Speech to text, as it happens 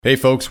Hey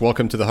folks,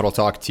 welcome to the Huddle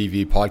Talk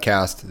TV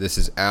podcast. This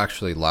is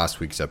actually last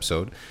week's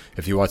episode.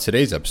 If you want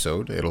today's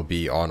episode, it'll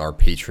be on our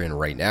Patreon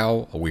right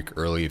now, a week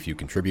early if you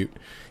contribute.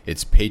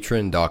 It's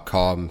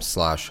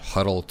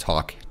patreon.com/Huddle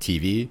Talk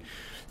TV.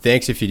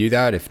 Thanks if you do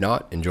that. If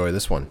not, enjoy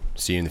this one.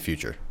 See you in the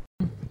future.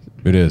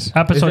 It is.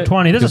 Episode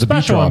 20. This is a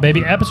special one,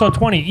 baby. Episode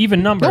 20,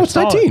 even number. No, it's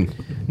 19.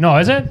 No,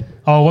 is it?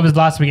 Oh, what was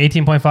last week?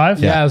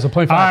 18.5? Yeah, it was a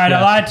 0.5. All right, yeah.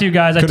 I lied to you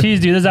guys. I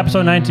teased you. This is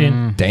episode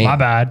 19. Damn. My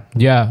bad.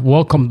 Yeah,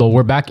 welcome though.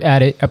 We're back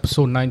at it.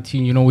 Episode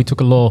 19. You know, we took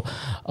a little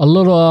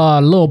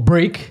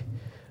break,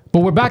 but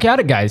we're back at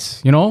it, guys.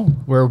 You know,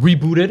 we're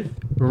rebooted.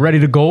 We're ready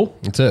to go.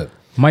 That's it.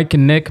 Mike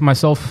and Nick,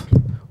 myself,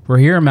 we're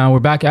here, man. We're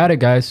back at it,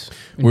 guys.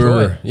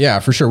 Yeah,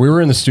 for sure. We were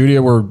in the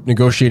studio. We're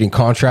negotiating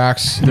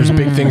contracts. There's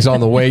big things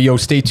on the way. Yo,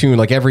 stay tuned.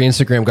 Like every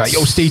Instagram guy,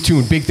 yo, stay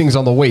tuned. Big things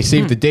on the way.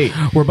 Save the date.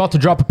 We're about to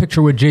drop a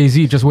picture with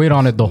Jay-Z. Just wait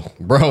on it, though.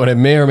 Bro, and it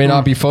may or may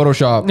not be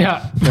Photoshop.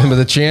 Yeah. But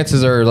the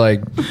chances are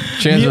like...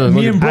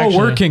 Me and bro Actually.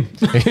 working.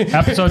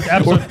 Episode.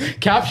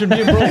 Caption,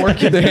 me and bro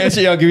working. The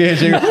handshake, I'll give you a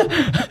handshake.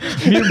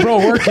 Me and bro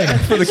working.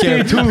 For the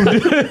Stay tuned.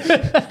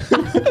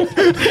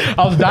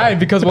 I was dying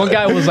because one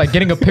guy was like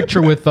getting a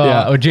picture with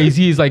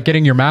Jay-Z is like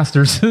getting your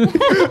masters.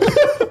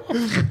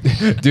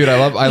 Dude,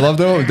 I love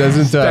though.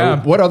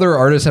 Doesn't what other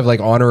artists have like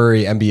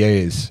honorary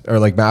MBAs or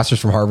like masters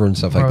from Harvard and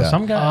stuff like that?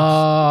 Some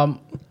guys.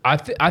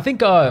 I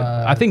think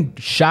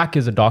Shaq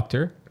is a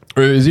doctor.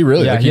 Or is he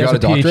really? Yeah, Like he got a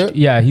doctorate?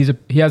 Yeah, he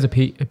has a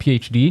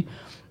PhD.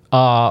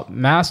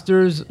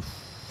 Masters,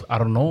 I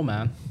don't know,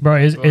 man. Bro,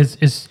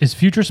 is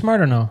Future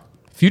smart or no?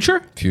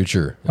 Future?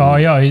 Future. Oh,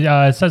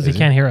 yeah. It says he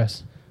can't hear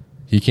us.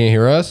 He can't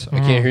hear us. I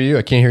can't hear you.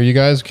 I can't hear you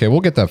guys. Okay,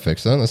 we'll get that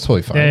fixed then. That's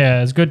totally fine.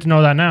 Yeah. It's good to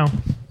know that now.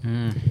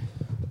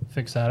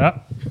 Fix that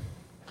up.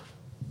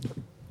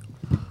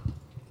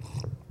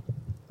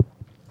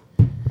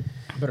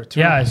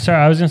 Yeah,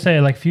 sorry. I was going to say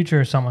like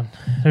Future or someone.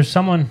 There's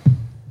someone...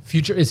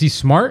 Future, is he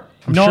smart?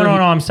 No.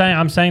 I'm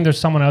saying there's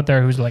someone out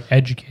there who's like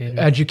educated.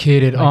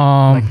 Educated.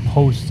 Like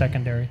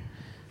post-secondary.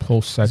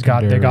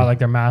 Post-secondary. They got like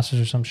their masters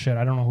or some shit.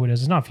 I don't know who it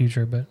is. It's not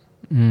Future, but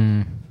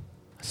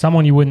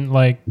someone you wouldn't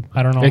like.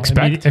 I don't know.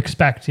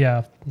 Expect.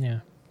 Yeah.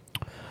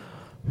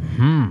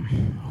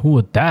 Who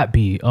would that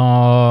be?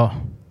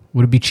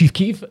 Would it be Chief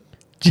Keef?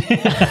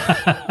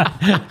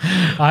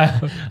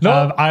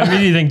 I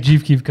really think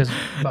Chief Keef because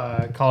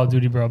Call of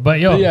Duty, bro.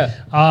 But yo,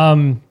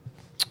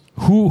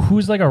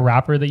 who's like a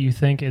rapper that you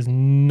think is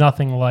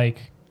nothing like,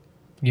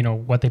 you know,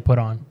 what they put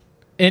on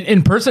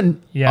in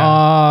person?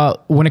 Yeah.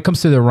 When it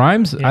comes to the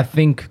rhymes, I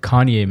think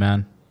Kanye,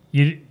 man.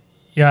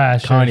 Yeah,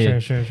 sure.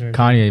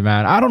 Kanye,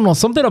 man. I don't know.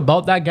 Something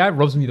about that guy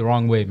rubs me the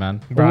wrong way,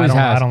 man. Bro,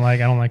 I don't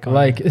like Kanye.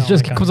 Like, it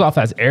just comes off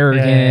as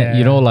arrogant, Yeah.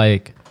 you know,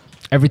 like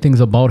everything's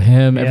about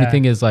him. Yeah.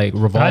 Everything is like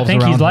revolves around him. I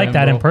think he's like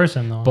that bro. in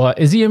person, though. But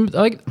is he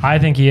like... I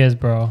think he is,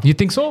 bro. You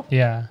think so?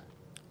 Yeah.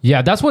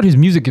 Yeah, that's what his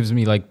music gives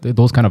me, like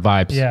those kind of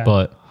vibes. Yeah.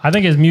 But I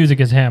think his music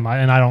is him,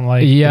 and I don't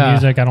like the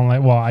music. I don't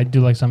like... Well, I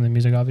do like some of the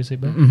music, obviously,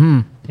 but...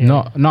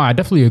 No, I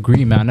definitely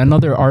agree, man.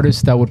 Another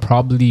artist that would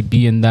probably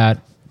be in that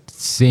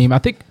same... I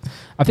think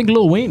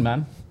Lil Wayne,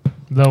 man.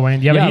 Lil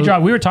Wayne. Yeah, but he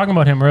dropped... We were talking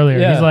about him earlier.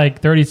 Yeah. He's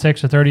like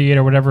 36 or 38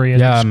 or whatever he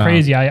is. Yeah, it's man.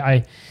 crazy.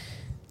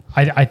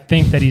 I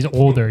think that he's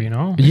older, you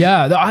know?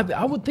 Yeah,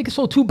 I would think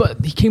so too,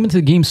 but he came into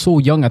the game so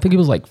young. I think he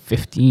was like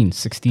 15,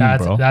 16,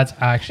 bro. That's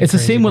actually It's the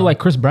same with like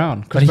Chris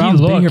Brown. But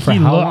Brown's been here for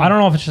how long? I don't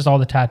know if it's just all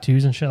the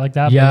tattoos and shit like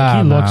that, Yeah, but like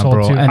he looks man, old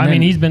bro. too. And I mean,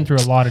 then- he's been through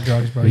a lot of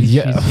drugs, bro. He's,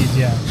 yeah.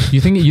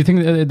 You think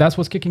that's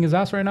what's kicking his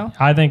ass right now?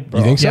 I think.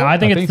 You think so? Yeah, I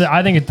think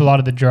it's a lot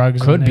of the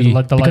drugs. Could and be,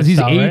 the because he's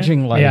lifestyle, right?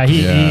 aging like- yeah,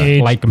 he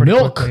aged like pretty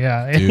milk. quickly,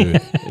 yeah.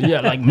 Dude.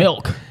 Yeah, like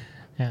milk.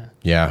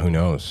 Yeah, who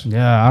knows?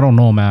 Yeah, I don't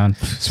know, man.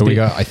 So we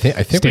got... I think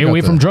Stay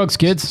away from drugs,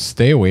 kids.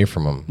 Stay away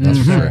from them. That's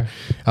for sure.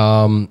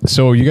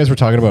 So you guys were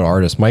talking about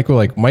artists.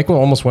 Michael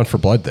almost went for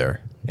blood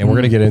there. And we're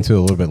gonna get into it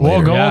a little bit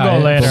later. We'll go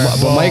later.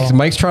 But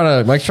Mike's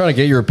trying to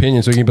get your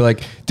opinion so he can be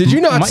like, did you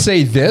not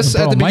say this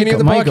at the beginning of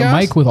the podcast?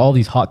 Mike with all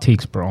these hot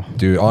takes, bro.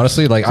 Dude,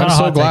 honestly, like I'm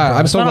so glad.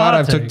 I'm so glad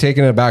I've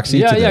taken a back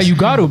seat to this. Yeah, you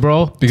got to,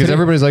 bro. Because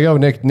everybody's like, oh,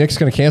 Nick's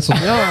gonna cancel.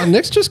 No,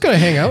 Nick's just gonna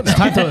hang out now.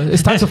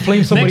 It's time to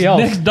flame somebody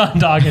else. Nick's done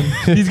talking.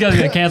 These guys are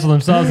gonna cancel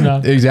themselves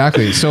now.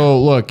 Exactly.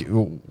 So look,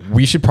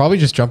 we should probably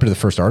just jump into the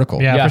first article.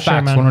 Yeah, for sure,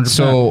 facts, man. 100%.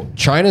 So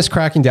China's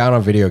cracking down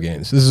on video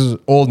games. This is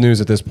old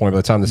news at this point by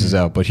the time this is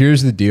out. But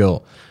here's the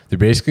deal. They're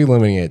basically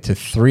limiting it to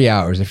 3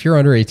 hours. If you're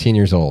under 18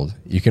 years old,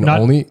 you can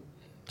only...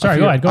 Sorry,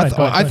 go ahead.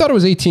 I thought it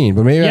was 18,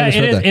 but maybe I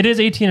misread that. It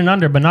is 18 and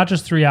under, but not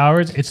just 3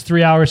 hours. It's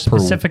 3 hours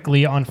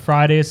specifically on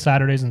Fridays,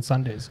 Saturdays, and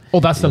Sundays. Oh,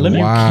 that's the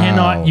limit.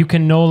 Wow. You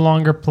can no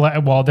longer play.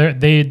 Well, they're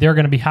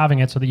going to be having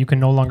it so that you can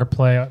no longer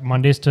play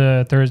Mondays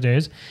to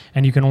Thursdays,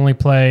 and you can only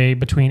play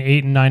between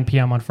 8 and 9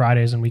 p.m. on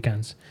Fridays and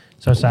weekends.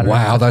 So Saturday.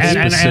 Wow, that's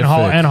specific.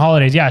 And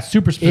holidays. Yeah,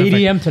 super specific.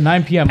 8 a.m. to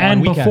 9 p.m. on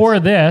And weekends. before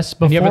this,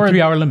 you have a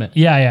 3 hour limit.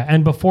 Yeah.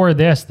 And before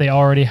this, they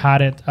already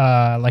had it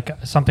like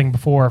something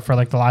before for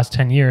like the last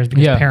 10 years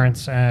because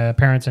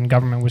parents and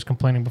government was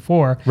complaining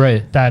before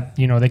that,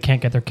 you know, they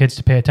can't get their kids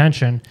to pay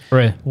attention.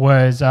 Right.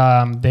 Was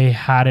they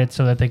had it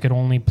so that they could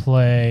only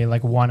play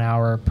like 1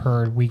 hour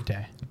per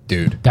weekday.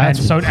 dude. And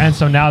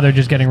so now they're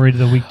just getting rid of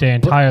the weekday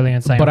entirely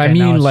and saying. But okay, I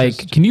mean, now like,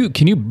 just, can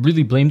you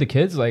really blame the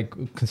kids? Like,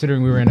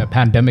 considering we were in a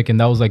pandemic and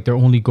that was like their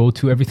only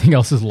go-to, everything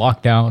else is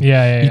locked down.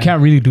 Yeah. You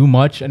can't really do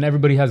much, and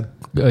everybody has,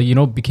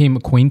 became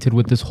acquainted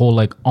with this whole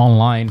like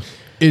online.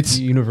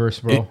 Universe,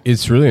 bro.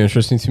 It's really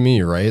interesting to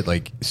me, right?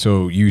 Like,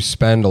 so you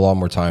spend a lot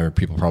more time, or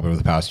people probably over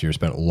the past year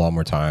spent a lot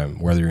more time,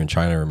 whether you're in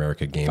China or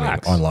America, gaming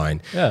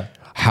online. Yeah.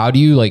 How do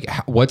you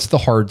what's the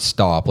hard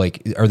stop?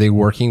 Like, are they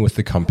working with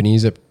the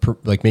companies that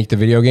make the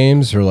video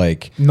games, or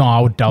like? No, I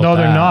would doubt. No,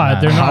 they're not.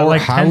 Man. They're not.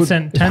 Like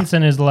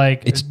Tencent is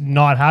like it's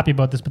not happy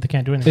about this, but they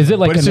can't do anything. Is it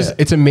like? But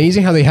it's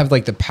amazing how they have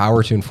like the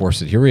power to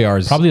enforce it. Here we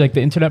are. Probably like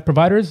the internet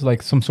providers,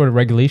 like some sort of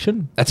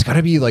regulation. That's got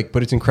to be like,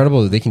 but it's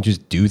incredible that they can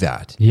just do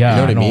that. Yeah, you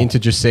know what I mean? To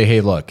just say, hey,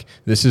 look,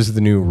 this is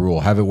the new rule.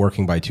 Have it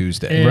working by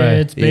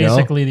Tuesday. It's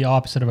basically the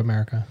opposite of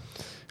America.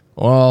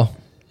 Well.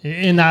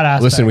 In that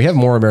aspect. Listen, we have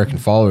more American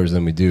followers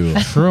than we do.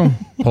 True.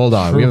 Hold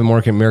on. True. We have more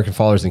American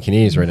followers than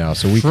Canadians right now.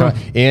 So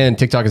and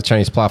TikTok is a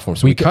Chinese platform.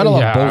 So we kind of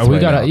love both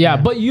right now. Yeah,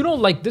 but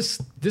like this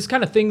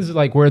kind of things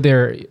like where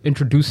they're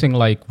introducing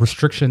like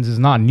restrictions is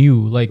not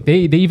new. Like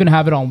they even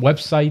have it on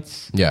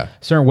websites. Yeah.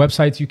 Certain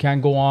websites you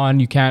can't go on.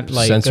 You can't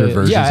like censor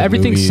versions. Yeah, of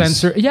everything's movies.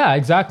 censored. Yeah,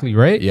 exactly.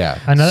 Right.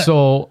 Yeah.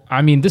 So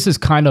I mean, this is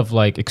kind of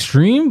like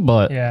extreme,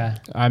 but yeah.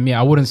 I mean,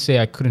 I wouldn't say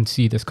I couldn't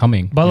see this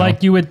coming. But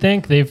like you would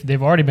think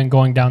they've already been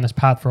going down this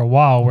path for a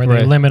while, where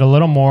they limit a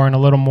little more,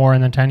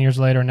 and then 10 years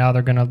later, now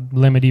they're going to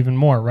limit even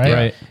more,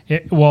 right?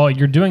 Well,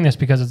 you're doing this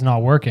because it's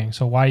not working,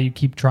 so why you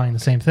keep trying the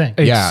same thing?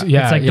 Yeah.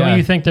 It's like, don't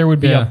you think there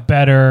would be a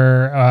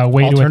better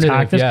way to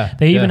attack this? Yeah.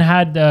 They even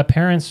had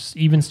parents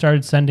even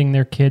started sending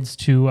their kids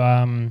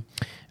to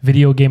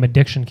video game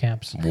addiction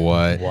camps.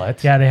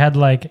 What? Yeah, they had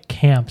like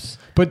camps.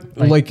 But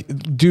like,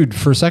 dude,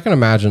 for a second,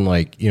 imagine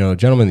like, a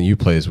gentleman that you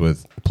play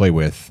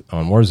with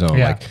on Warzone.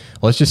 Yeah. Like,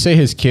 let's just say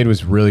his kid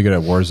was really good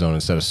at Warzone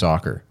instead of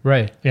soccer.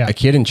 Right. Yeah. A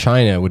kid in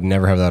China would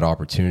never have that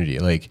opportunity.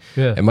 Like,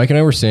 yeah. And Mike and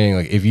I were saying,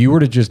 like, if you were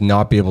to just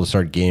not be able to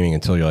start gaming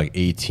until you're like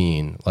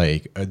 18,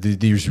 like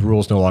these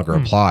rules no longer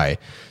apply.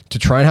 To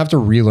try and have to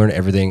relearn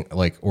everything,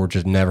 like, or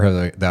just never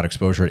have that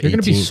exposure at 18. You're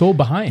going to be so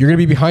behind. You're going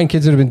to be behind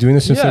kids that have been doing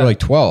this since they were like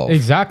 12.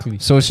 Exactly.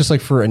 So it's just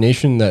like for a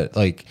nation that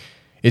like,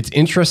 it's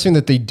interesting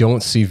that they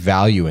don't see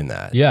value in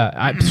that.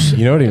 Yeah.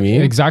 You know what I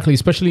mean? Exactly.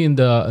 Especially in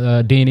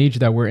the day and age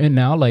that we're in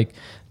now, like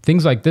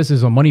things like this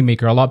is a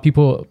moneymaker. A lot of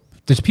people,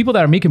 there's people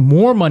that are making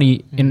more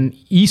money in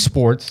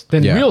esports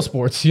than real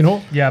sports,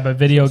 Yeah, but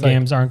video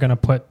games aren't going to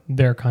put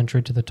their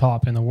country to the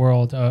top in the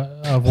world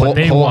of what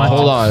they want.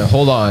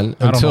 Hold on.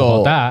 I don't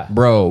know about that.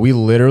 Bro, we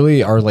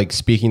literally are like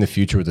speaking the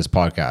future with this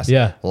podcast.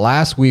 Yeah.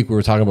 Last week we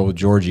were talking about with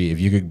Georgie, if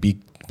you could be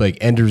like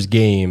Ender's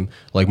Game,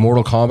 like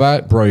Mortal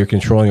Kombat, bro, you're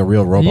controlling a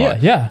real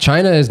robot. Yeah.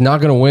 China is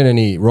not going to win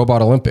any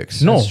robot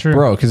Olympics. No, that's true.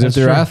 Bro, because if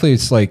they're true.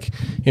 athletes, like,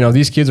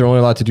 these kids are only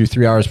allowed to do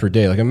 3 hours per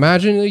day. Like,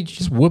 imagine you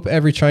just whoop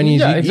every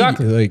Chinese. Yeah,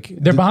 exactly. Like,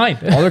 they're behind.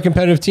 all their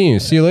competitive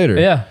teams. See you later.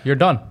 Yeah, you're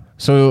done.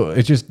 So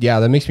it's just,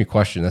 that makes me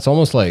question. That's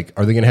almost like,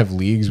 are they going to have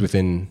leagues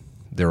within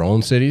their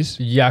own cities?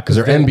 Yeah, because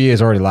their NBA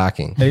is already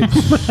lacking.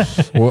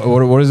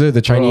 What is it?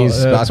 The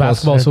Chinese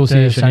Basketball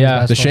Association.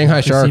 The Shanghai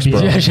Sharks, bro.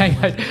 Yeah,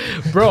 Shanghai.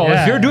 Bro,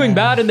 if you're doing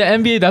bad in the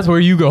NBA, that's where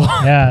you go.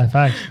 Yeah, in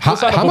fact.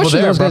 How much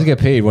do those guys get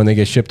paid when they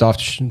get shipped off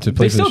to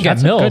play? They still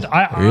get Really?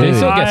 They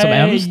still get some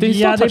M's.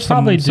 They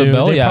probably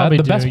do. Yeah,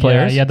 the best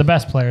players. Yeah, the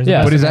best players.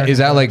 Yeah. But is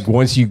that like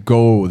once you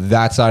go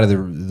that side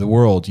of the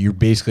world, you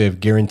basically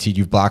have guaranteed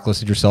you've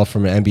blacklisted yourself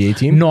from an NBA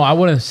team? No, I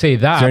wouldn't say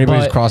that. Is there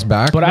anybody who's crossed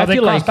back? But I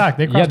feel like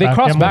they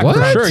cross back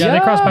for sure. Yeah, they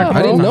cross back.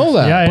 I didn't know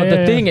that. Yeah, But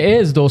the thing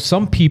is, though,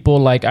 some people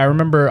like I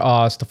remember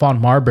Stephon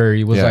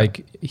Marbury was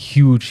like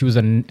huge. He was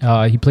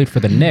he played for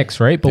the Knicks,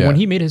 right? But when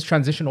he made his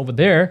transition over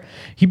there,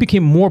 he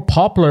became more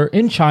popular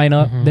in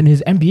China than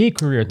his NBA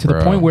career to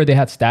the point where they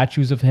had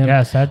statues of him.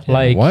 Yeah,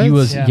 like what? he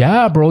was,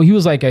 bro. He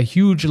was like a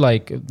huge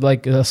like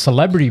a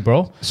celebrity,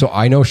 bro. So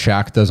I know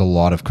Shaq does a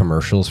lot of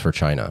commercials for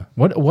China.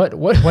 What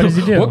does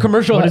he do? What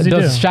commercial What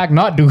does Shaq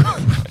not do?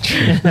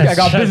 I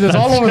got business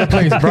all over the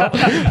place, bro.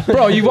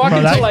 Bro, you walk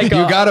into like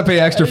you gotta pay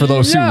extra for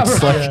those suits.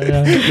 Bro. Like, the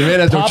man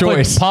has no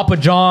choice. Papa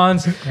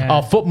John's,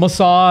 foot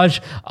massage,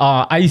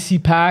 icy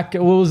pack.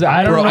 What was that?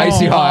 I don't know.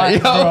 Icy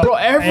hot. Bro,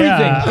 everything.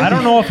 Yeah, I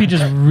don't know if he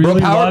just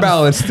really Power loves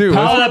balance too.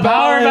 Power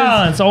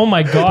balance. Oh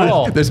my god.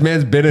 Bro, This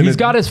man's been in he's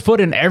got his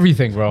foot in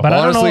everything, bro. But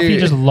I don't know if Honestly- he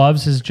just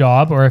loves his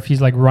job or if he's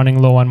like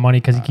running low on money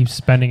because he keeps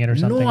spending it or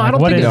something. No, Like, I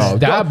don't what think is it's it?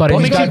 that. But What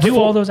he's makes got him do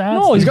all those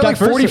ads? No, He's got like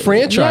 40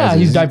 franchises. Yeah,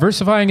 he's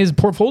diversifying his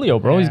portfolio,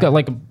 bro. He's got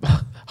like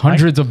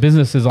hundreds of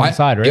businesses on the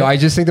side, right? I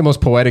just think the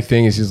most poetic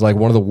thing is he's like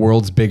one of the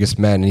world's biggest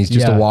men, and he's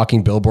just a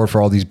walking billboard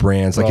for all these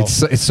brands. Like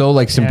it's so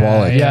like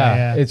symbolic.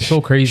 Yeah, it's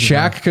so crazy.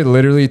 Shaq could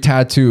literally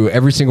tattoo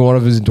every single one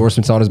of his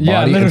endorsements on his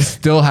body and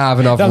still have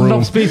enough There's room.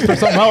 enough space for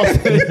something else.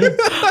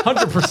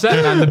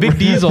 100%, man. The big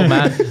diesel,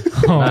 man.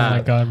 Oh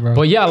my god, bro.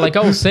 But yeah, like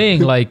I was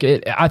saying, like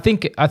I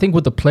think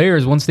with the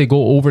players once they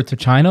go over to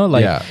China,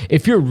 like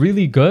if you're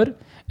really good,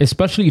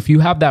 especially if you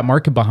have that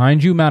market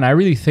behind you, man, I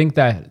really think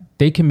that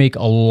they can make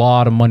a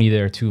lot of money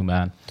there too,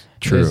 man.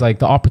 True. It's like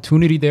the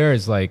opportunity there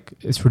is like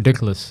it's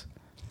ridiculous.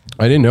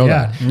 I didn't know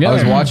Yeah. that. Yeah. I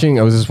was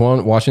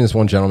watching this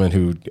one gentleman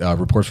who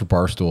reports for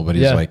Barstool, but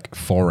he's like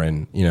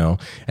foreign,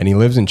 and he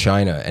lives in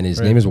China, and his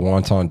name is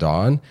Wonton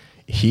Don.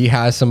 He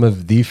has some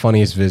of the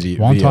funniest videos.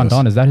 Wonton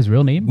Don, is that his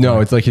real name? No,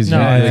 it's like his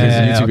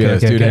YouTube videos,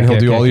 dude. And he'll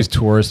do all these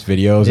tourist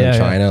videos in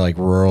China, like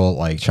rural,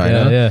 like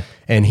China. Yeah.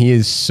 And he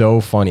is so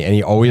funny. And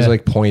he always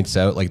like points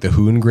out like the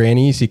hoon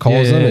grannies, he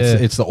calls them.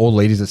 It's the old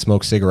ladies that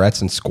smoke cigarettes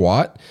and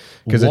squat.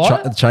 Because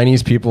the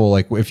Chinese people,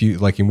 like if you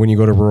like when you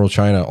go to rural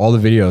China, all the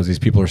videos, these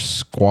people are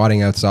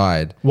squatting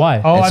outside.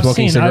 Why? Oh, I've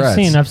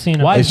seen.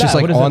 Why it's just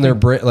like on their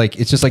break, like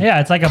it's just like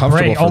it's like a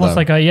break, almost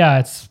like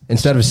it's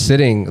instead of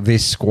sitting, they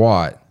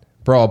squat.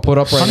 Bro, I'll put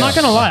up right now. I'm not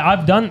gonna lie.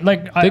 I've done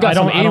like I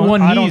don't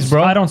A1 knees,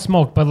 bro. I don't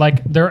smoke, but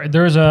like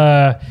there's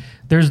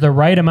the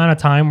right amount of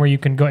time where you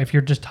can go if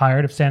you're just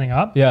tired of standing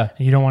up. Yeah.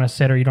 And you don't want to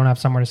sit or you don't have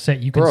somewhere to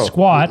sit. You can Bro,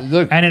 squat,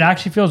 look. and it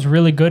actually feels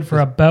really good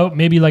for about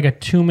maybe like a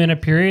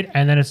 2-minute period,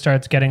 and then it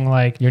starts getting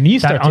like Your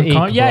knees start to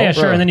ache, Yeah,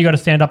 bro. sure. And then you got to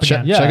stand up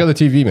again. Check out the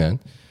TV, man.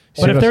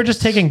 But if they're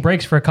just taking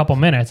breaks for a couple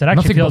minutes, it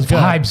actually Nothing feels but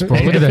good. vibes, bro.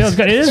 Look It at this. feels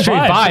good. It is Straight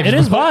vibes. vibes, It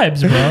is bro.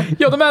 vibes, bro.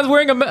 Yo, the man's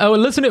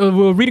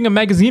wearing reading a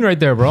magazine right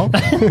there, bro.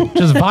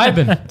 Just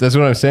vibing. That's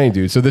what I'm saying,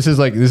 dude. So this is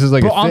like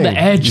Bro, a on thing. the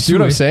edge, You see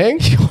what I'm dude. saying?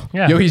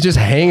 Yeah. Yo, he's just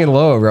hanging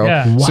low, bro.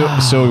 Yeah.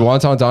 So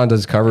Wonton Don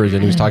does coverage,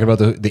 and he was talking about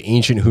the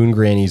ancient hoon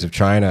grannies of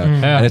China,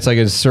 and it's like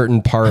a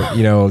certain part.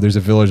 There's a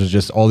village that's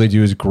just all they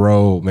do is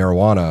grow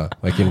marijuana,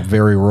 like in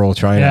very rural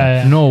China.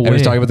 Yeah. No And he was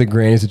way. talking about the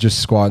grannies that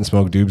just squat and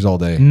smoke doobs all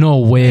day. No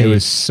way. It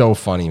was so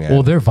funny, man.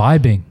 Oh, they're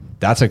vibing.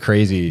 That's a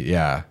crazy,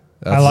 yeah.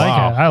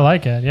 I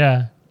like it.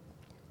 Yeah.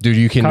 Dude,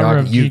 you Cover cannot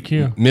of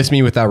GQ. miss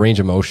me with that range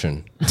of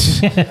motion,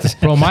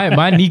 Bro,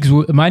 my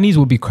knees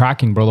would be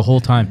cracking, bro, the whole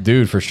time.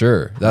 dude, for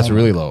sure. That's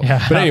really low.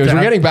 Yeah. But anyways,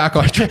 we're getting back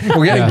on track.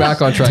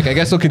 Back on track. I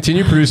guess they'll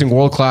continue producing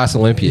world class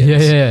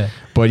Olympians. Yeah.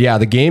 But yeah,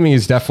 the gaming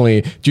is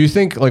definitely. Do you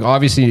think like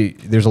obviously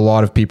there's a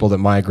lot of people that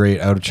migrate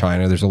out of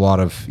China. There's a lot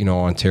of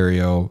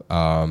Ontario.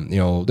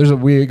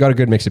 We got a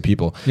good mix of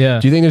people. Yeah.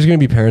 Do you think there's going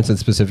to be parents that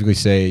specifically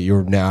say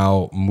you're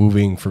now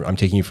moving from? I'm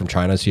taking you from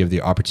China, so you have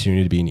the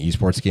opportunity to be an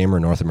esports gamer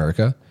in North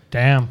America.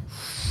 Damn.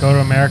 Go to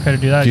America to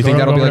do that. Do you think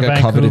that'll be like a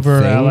coveted thing?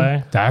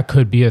 LA. That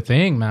could be a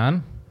thing,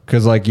 man.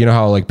 Because like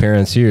how like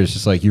parents here, it's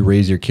just like you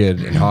raise your kid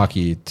in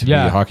hockey to be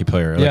a hockey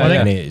player, like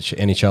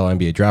NHL,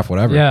 NBA draft,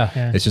 whatever.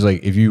 Yeah. It's just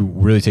like if you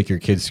really take your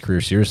kid's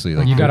career seriously,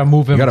 like You got to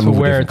move him to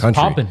where it's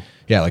popping.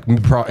 Yeah, like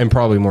and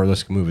probably more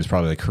realistic move is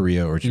probably like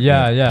Korea or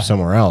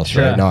somewhere else,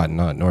 right? Not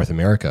North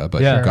America,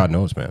 but God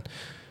knows, man.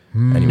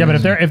 Anyways. Yeah, but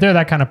if they're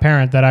that kind of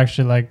parent that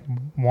actually like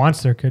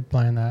wants their kid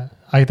playing that,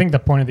 I think the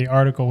point of the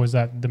article was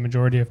that the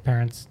majority of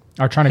parents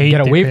Are trying to hate get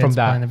their away kids from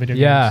playing that. the video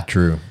Yeah. games.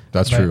 True.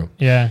 That's true.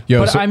 Yeah.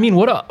 Yo, But I mean,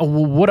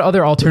 what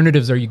other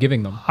alternatives are you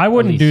giving them? I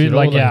wouldn't do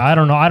like I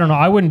don't know.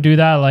 I wouldn't do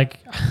that. Like,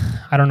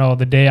 I don't know.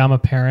 The day I'm a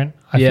parent,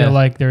 I feel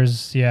like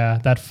there's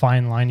that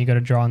fine line you got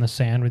to draw in the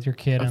sand with your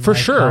kid. And For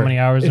like, sure. how many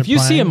hours? If you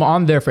see him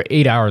on there for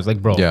 8 hours,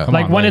 like bro, Yeah. come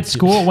like on, when it's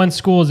school, when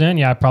school's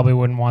in, I probably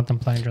wouldn't want them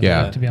playing during the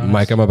yeah, week, to be honest.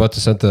 Mike, I'm about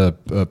to set the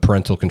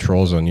parental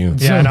controls on you.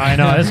 Yeah, no, I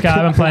know. This guy,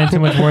 I've been playing too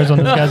much Warzone.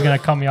 This guy's gonna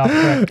cut me off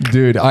quick.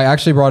 Dude, I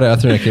actually brought an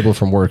Ethernet cable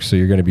from work, so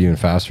you're going to be even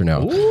faster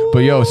now. But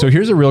yo, so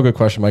here's a real good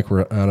question Mike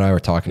and I were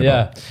talking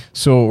about.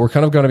 So we're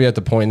kind of going to be at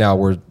the point now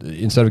where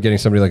instead of getting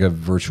somebody like a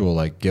virtual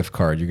like gift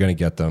card, you're going to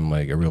get them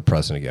like a real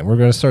present again. We're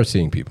going to start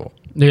seeing people.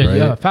 Yeah, right?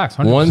 yeah, facts.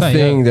 100%, One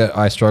thing that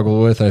I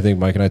struggle with, and I think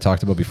Mike and I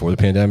talked about before the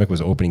pandemic,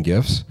 was opening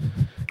gifts.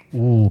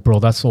 Ooh, bro,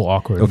 that's so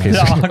awkward. Okay,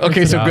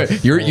 man. so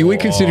good. You would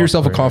consider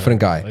yourself a confident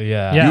guy.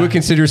 Yeah. You would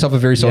consider yourself a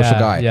very social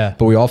guy. Yeah.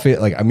 But we all face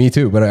me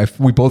too. But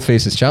we both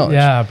face this challenge.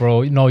 Yeah,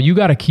 bro. No, you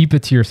got to keep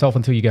it to yourself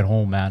until you get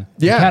home, man.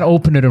 Yeah. You can't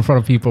open it in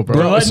front of people, bro.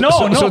 But when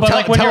tell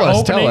you're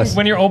us, opening,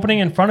 when you're opening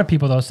in front of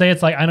people, though, say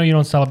it's like I know you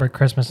don't celebrate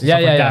Christmas and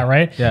stuff like that,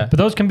 right? Yeah. But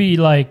those can be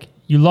like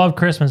you love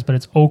Christmas, but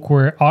it's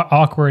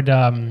awkward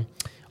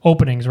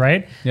openings,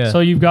 right? Yeah. So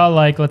you've got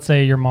like, let's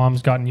say your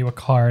mom's gotten you a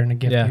card and a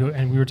gift, Yeah.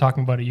 and we were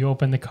talking about it. You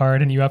open the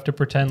card and you have to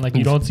pretend like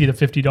you don't see the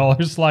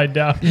 $50 slide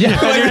down. Yeah,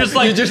 and you're just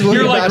like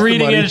you're like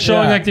reading it and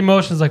showing like the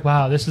emotions, like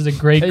wow, this is a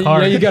great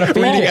card. Yeah, you gotta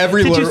Reading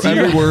every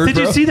word. Did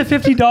you see the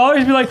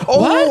 $50? Be like,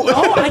 what?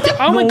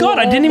 Oh my god,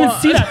 I didn't even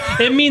see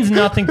that. It means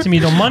nothing to me.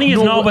 The money is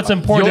not what's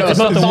important. It's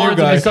about the words of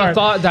the It's the card.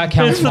 thought that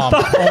counts, mom.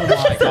 Oh my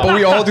god. But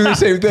we all do the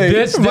same thing.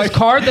 This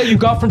card that you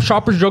got from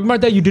Shoppers Drug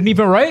Mart that you didn't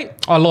even write,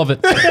 I love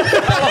it.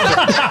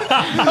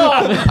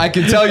 I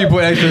can tell you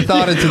put extra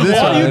thought into this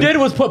All one. you did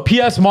was put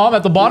PS Mom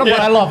at the bottom, but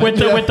I love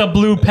it. With the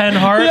blue pen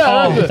heart.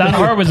 Yeah. Oh, that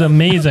heart was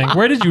amazing.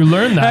 Where did you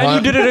learn that?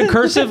 And you did it in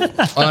cursive.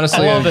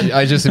 Honestly,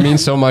 it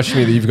means so much to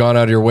me that you've gone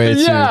out of your way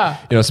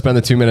to spend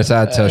the 2 minutes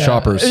at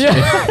Shoppers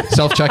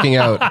self-checking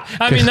out.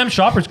 I mean, them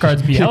Shoppers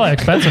cards be hella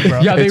expensive, bro.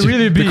 Yeah, they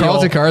really be. The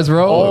Carlton cards,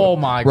 bro. Oh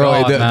my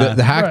god,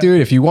 the hack,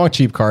 dude. If you want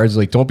cheap cards,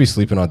 like don't be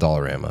sleeping on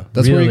Dollarama.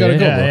 That's where you gotta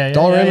go, Yeah,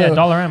 bro.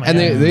 Dollarama. And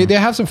they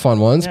have some fun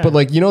ones, but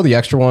like the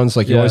extra ones,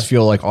 like you always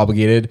feel like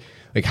obligated.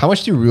 Like, how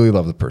much do you really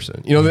love the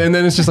person? And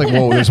then it's just like,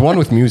 whoa, there's one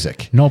with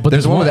music. No, but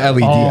there's one with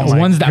LED. Oh my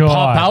ones that God.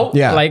 pop out.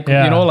 Yeah. Like,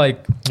 Yeah.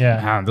 like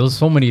Yeah. There's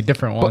so many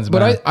different ones.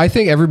 But I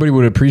think everybody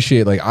would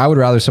appreciate, like, I would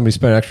rather somebody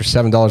spend an extra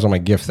 $7 on my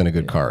gift than a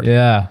good card.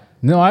 Yeah.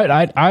 No,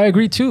 I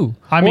agree too.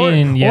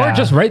 Or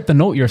just write the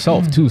note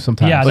yourself too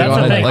sometimes. Yeah, like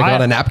that's the thing. Like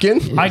on a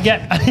napkin? I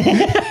get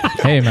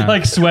hey man,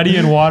 like sweaty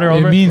and water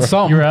over it. Means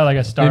something. You're at like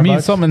a Starbucks. It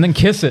means something, and then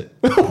kiss it.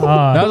 That's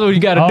what you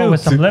got to do. With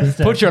some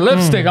lipstick. Put your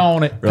lipstick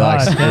on it.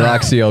 Relax,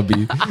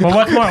 CLB. But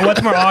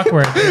what's more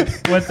awkward?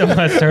 What's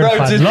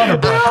certified? Lover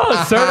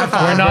boy.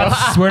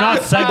 Certified. We're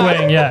not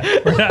segueing yet.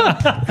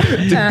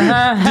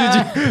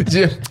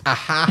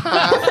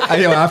 I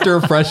know, after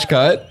a fresh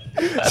cut.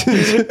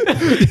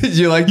 Did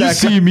you like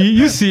that?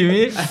 You see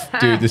me.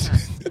 Dude, this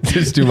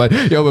is too much.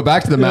 Yo, but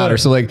back to the matter.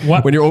 So, like,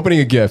 when you're opening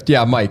a gift,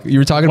 yeah, Mike, you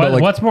were talking about,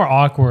 like, what's more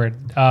awkward?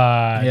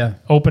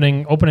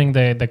 Opening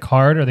the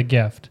card or the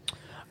gift?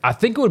 I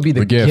think it would be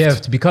the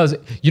gift because,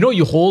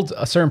 you hold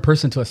a certain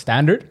person to a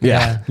standard.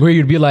 Yeah. Where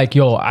you'd be like,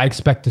 yo, I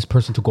expect this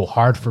person to go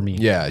hard for me.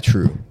 Yeah,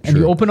 true. And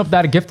you open up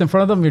that gift in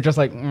front of them, you're just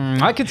like,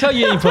 I can tell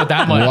you ain't put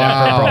that much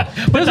effort,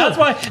 bro. But that's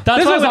why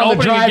when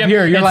opening a gift,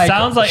 here, you're it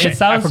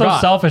sounds so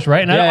selfish,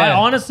 right? And I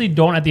honestly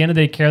don't at the end of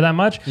the day care that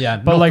much. Yeah.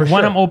 But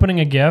when I'm opening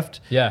a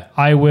gift,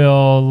 I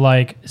will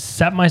like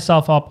set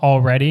myself up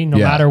already, no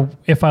matter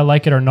if I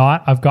like it or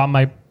not. I've got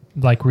my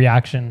like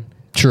reaction.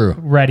 True.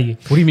 Ready.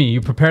 What do you mean?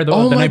 You prepared the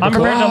night before? I'm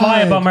prepared to lie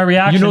about my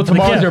reaction.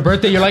 Tomorrow's your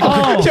birthday. You're like,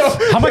 how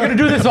am I going to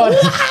do this? Wow.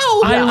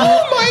 Oh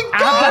my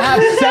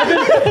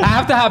God. I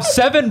have to have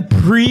 7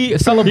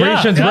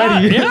 pre-celebrations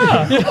ready.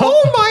 Yeah.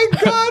 Oh my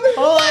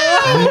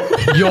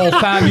God. Yo,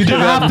 fam, you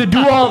didn't have to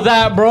do all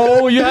that,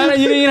 bro. You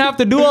didn't have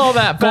to do all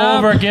that,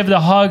 fam. Go over, give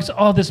the hugs.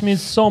 Oh, this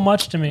means so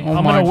much to me.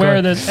 I'm going to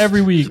wear this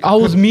every week. I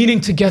was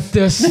meaning to get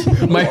this.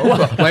 Mike,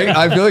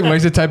 I feel like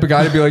Mike's the type of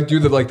guy to be like,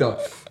 dude,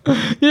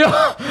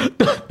 yeah.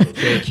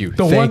 Thank you.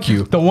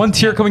 The one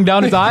tear coming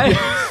down his eye.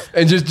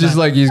 And just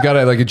like he's got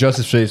to like adjust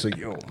his face, like,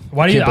 yo.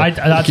 Why do you?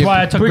 That's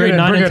why I took grade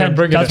 9 and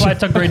 10. That's why I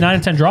took grade 9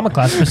 and 10 drama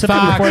class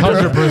specifically.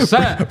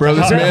 100%, bro.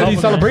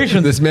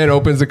 This man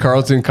opens the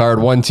Carlton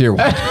card, 1 tier.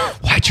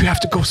 Why'd you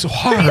have to go so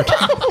hard?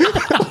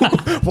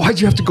 Why'd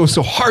you have to go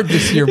so hard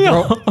this year,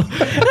 bro?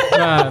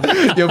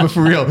 Yo, but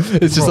for real,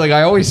 it's just like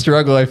I always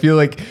struggle. I feel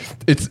like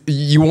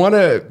you want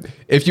to.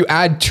 If you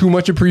add too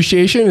much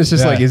appreciation, it's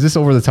just like, is this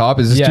over the top?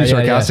 Is this too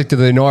sarcastic? Do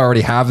they know I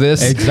already have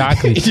this?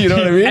 Exactly. You know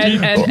what I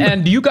mean?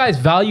 And do you guys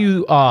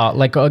value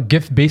like a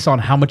gift based on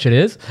how much it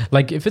is?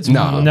 Like if it's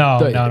no.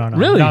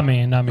 Really? Not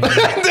me.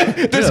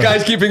 This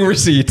guy's keeping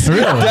receipts.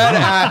 Dead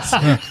ass.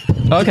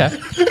 Okay.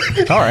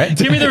 All right.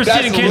 Give me the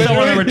receipt in case I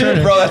want to return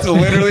it. Bro, that's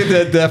literally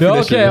the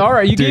definition. Okay. All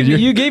right.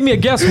 You gave me a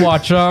guess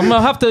watch. I'm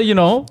gonna have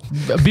to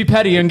be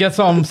petty and get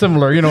something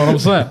similar. You know what I'm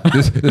saying?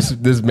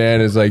 This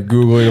man is like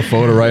Googling a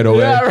photo right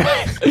away. Yeah,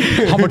 right.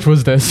 How much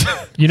was this?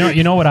 You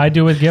know what I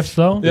do with gifts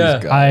though?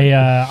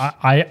 Yeah.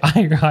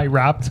 I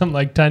wrapped them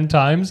like 10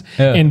 times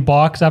in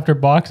box after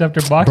box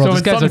after box. Bro, so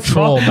this guy's a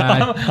troll,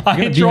 man.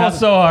 I troll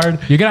so hard.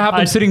 You're gonna have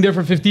them sitting there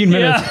for 15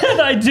 minutes.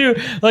 Yeah, I do.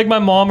 Like my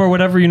mom or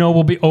whatever,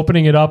 will be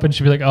opening it up and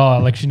she'll be like, oh,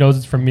 like she knows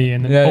it's from me,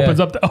 and then opens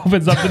up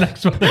the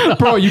next one.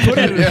 Bro, you put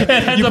it. It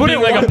ends up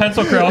being like a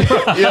pencil crayon.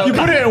 You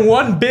put it in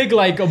one big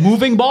like a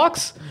moving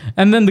box.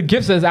 And then the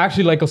gift is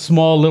actually like a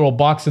small little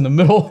box in the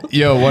middle.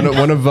 Yo, one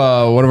of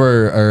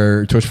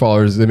our Twitch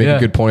followers, they make a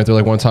good point. They're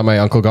like, one time my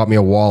uncle got me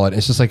a wallet.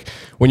 It's just like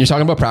when you're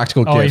talking about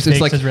practical gifts, it's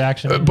like his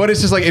reaction. But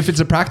it's just like if it's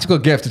a practical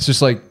gift, it's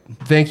just like,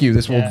 thank you.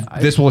 This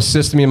will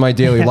assist me in my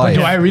daily life.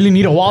 Do I really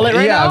need a wallet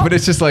right now? Yeah, but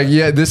it's just like,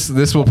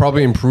 this will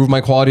probably improve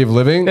my quality of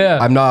living. Yeah.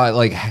 I'm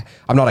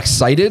not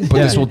excited, but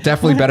this will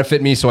definitely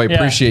benefit me. So I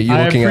appreciate you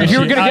looking at it. If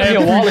you were gonna get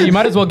me a wallet, you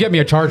might as well get me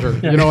a charger.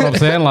 You know what I'm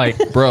saying?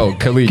 Like, bro,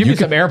 Khalid, give me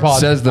some AirPods.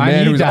 Says the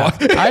man who's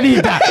I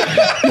need that.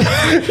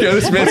 Yo,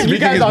 this man's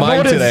speaking his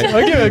mind today.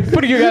 I'm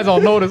putting you guys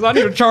on notice. I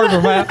need a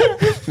charger, man.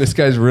 This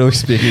guy's really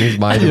speaking his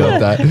mind about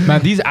that.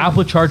 Man, these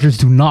Apple chargers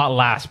do not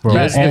last, bro.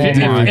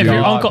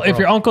 If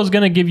your uncle's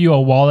gonna give you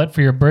a wallet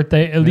for your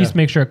birthday, at least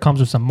make sure it comes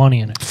with some money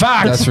in it.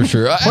 Facts. That's for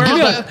sure.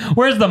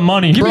 Where's the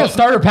money? Give me a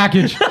starter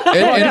package. Give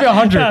me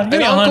 100. Give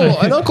me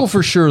 100. An uncle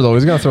for sure though.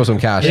 He's gonna throw some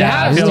cash.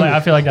 Yeah, I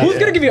feel like that. Who's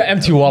gonna give you an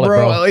empty wallet,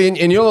 bro? And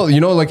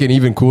like an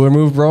even cooler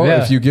move, bro.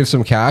 Yeah. If you give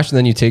some cash and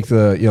then you take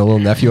the little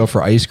nephew out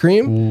for ice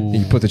cream, and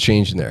you put the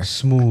change in there.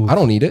 Smooth. I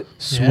don't need it.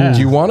 Smooth. Do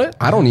you want it?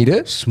 I don't need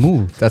it.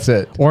 Smooth. That's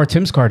it. Or a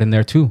Tim's card in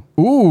there too.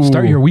 Ooh.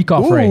 Start your week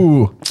off right.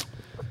 Ooh.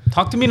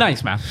 Talk to me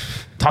nice, man.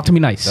 Talk to me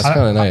nice. That's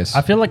kind of nice.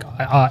 I feel like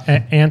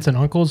aunts and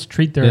uncles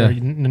treat their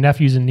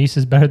nephews and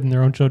nieces better than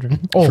their own children.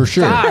 Oh, for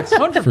sure.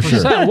 100%. For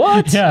sure.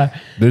 What? Yeah.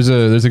 There's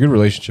a good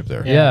relationship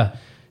there. Yeah.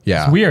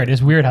 Yeah.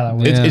 It's weird how that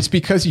works. It's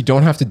because you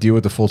don't have to deal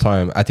with the full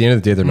time. At the end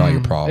of the day, they're not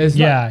your problem. You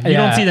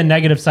don't see the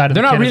negative side of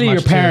they're the not kid really as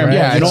your much parent. too,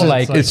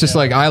 right? Yeah, it's just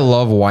like I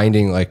love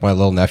winding like my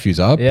little nephews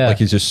up. Yeah.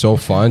 Like it's just so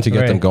fun to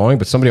get them going,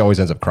 but somebody always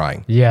ends up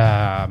crying.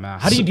 Yeah, man.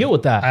 How do you deal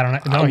with that? I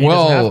don't know. You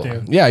doesn't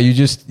have to. Yeah, you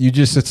just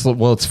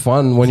it's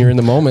fun when you're in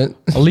the moment.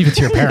 I'll leave it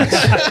to your parents.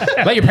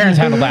 Let your parents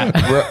handle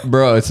that.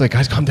 Bro, it's like,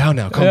 guys, calm down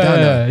now. Calm down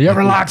now. Yeah,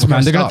 relax,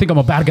 man. They're gonna think I'm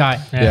a bad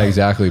guy. Yeah,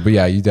 exactly. But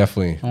yeah, you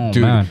definitely,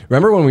 dude. Man.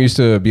 Remember when we used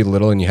to be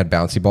little and you had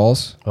bouncy bouncy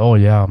balls. Oh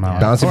yeah,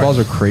 man. Bouncy balls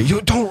are crazy.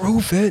 Yo, don't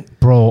roof it,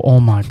 bro. Oh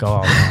my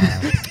god.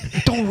 Man.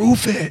 Don't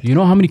roof it. You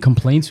know how many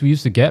complaints we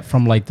used to get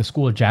from like the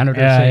school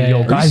janitors saying,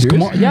 "Yo, guys,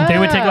 come on!" Yeah, they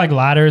would take like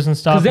ladders and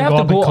stuff. Because they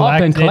have to go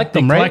up and collect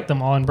them, right? Collect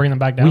them all and bring them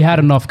back down. We had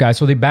enough guys,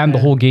 so they banned the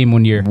whole game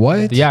one year.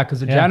 What? Yeah, because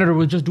the janitor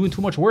was just doing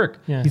too much work.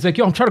 Yeah. He's like,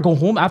 "Yo, I'm trying to go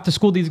home after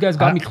school. These guys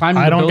got me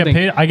climbing the building." Get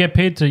paid. I get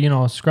paid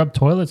to scrub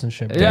toilets and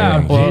shit. Yeah,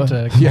 I'm paid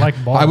to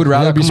collect balls. I would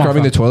rather be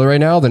scrubbing the toilet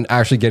right now than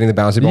actually getting the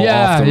bouncy ball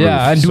off the roof.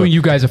 Yeah, and doing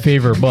you guys a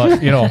favor, but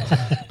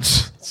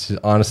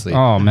honestly.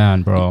 Oh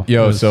man, bro.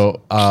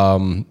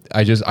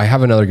 I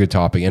have another good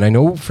topic, and I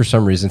know for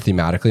some reason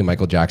thematically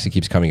Michael Jackson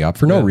keeps coming up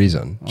for no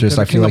reason. Just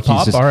I feel like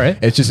he's just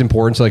it's just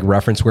important to like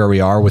reference where we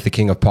are with the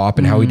king of pop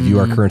and how we view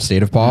our current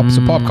state of pop.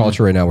 So pop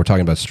culture right now, we're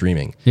talking about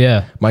streaming.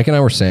 Yeah. Mike and I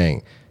were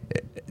saying,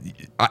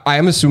 I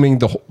am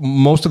assuming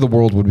most of the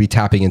world would be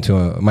tapping into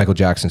a Michael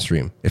Jackson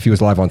stream if he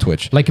was live on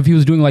Twitch. Like if he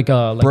was doing like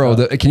a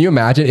can you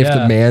imagine if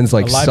the man's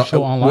like live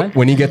show online?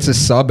 When he gets his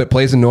sub, it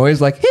plays a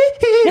noise like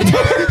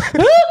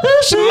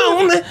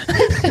Shimon.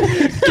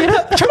 Get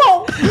up, come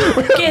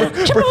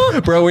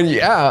on. Bro,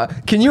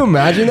 can you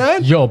imagine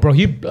that? Yo, bro,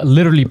 he'd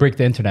literally break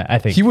the internet, I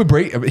think. He would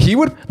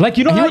like,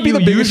 you know, he would be the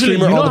biggest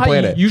streamer on the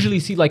planet. You usually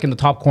see like in the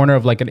top corner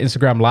of like an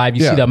Instagram live,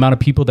 you see the amount of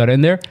people that are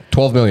in there.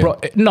 12 million.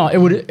 Bro, no, it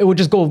would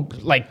just go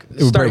like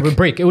it would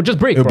break. It would just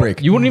break.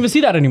 You wouldn't even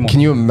see that anymore. Can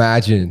you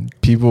imagine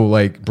people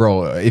like,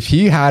 bro, if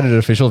he had an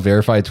official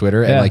verified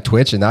Twitter and like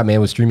Twitch and that man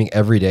was streaming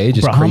every day,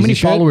 just crazy how many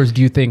shit? Followers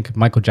do you think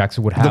Michael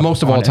Jackson would have? The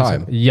most of all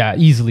time. Yeah,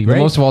 easily, right? The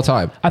most of all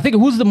time. I think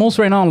who's the most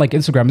right now on like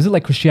Instagram? Is it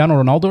like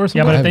Cristiano Ronaldo or something?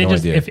 Yeah,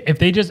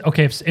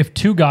 but if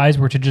two guys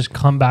were to just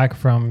come back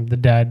from the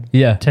dead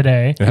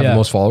today and have the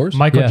most followers,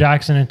 Michael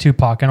Jackson and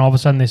Tupac, and all of a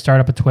sudden they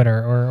start up a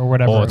Twitter or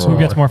whatever. Who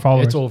gets more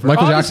followers? It's over.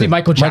 Michael Jackson,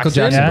 bro,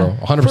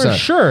 100%. For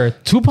sure.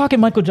 Tupac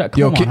and Michael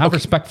Jackson. Come on, have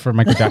respect for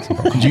Michael Jackson,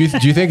 bro. Do you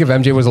think if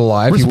MJ was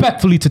alive,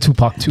 respectfully to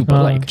Tupac too,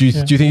 but do you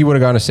think he would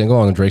have gotten a single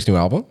on Drake's new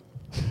album?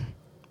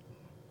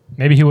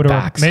 Maybe he would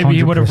have. Maybe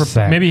he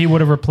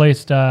would have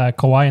replaced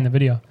Kawhi in the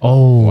video.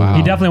 Oh, wow.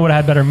 He definitely would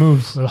have had better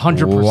moves.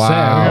 100%.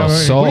 Wow.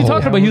 So what are you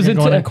talking about? He was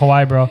into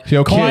Kawhi, bro.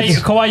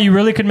 Kawhi, you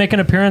really could make an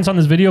appearance on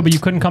this video, but you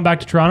couldn't come back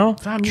to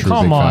Toronto.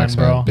 Come on, facts,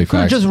 bro. Big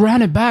facts. Just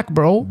ran it back,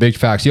 bro. Big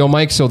facts. Yo,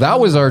 Mike. So that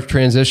was our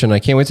transition. I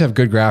can't wait to have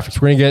good graphics.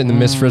 We're gonna get in the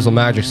Miss Frizzle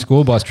Magic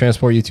School Bus,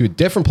 transport you to a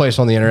different place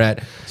on the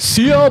internet.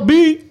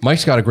 CLB.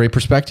 Mike's got a great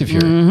perspective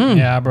here.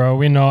 Yeah, bro.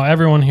 We know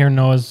everyone here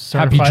knows.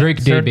 Happy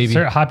Drake Day, baby.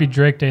 Happy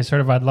Drake Day,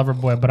 certified lover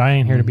boy. But I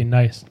ain't here to be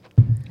nice.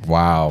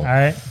 Wow. All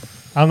right.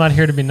 I'm not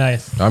here to be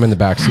nice. I'm in the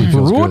back seat.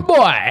 Feels good.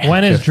 Boy.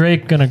 When is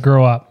Drake gonna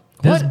grow up?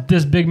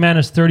 This big man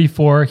is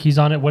 34. He's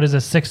on it. What is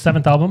his 6th,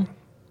 7th album?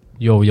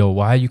 Yo,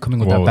 why are you coming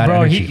with that bad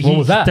energy? What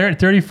was that?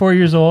 34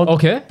 years old.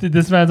 Okay.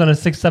 This man's on his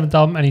 6th, 7th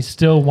album, and he's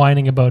still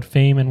whining about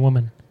fame and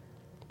women.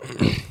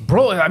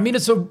 Bro, I mean,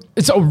 it's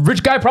a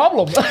rich guy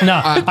problem. No,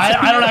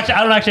 I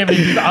don't actually have any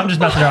beef. I'm just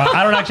messing around.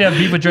 I don't actually have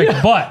beef with Drake,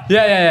 but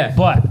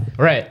But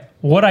right.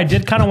 What I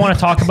did kind of want to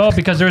talk about,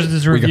 because there's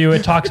this review,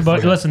 it talks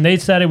about, listen, they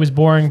said it was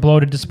boring,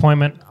 bloated,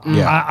 disappointment.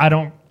 Yeah. I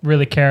don't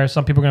really care.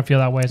 Some people are going to feel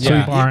that way. Some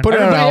people aren't. Put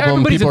it on an album.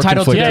 Everybody's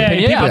entitled to their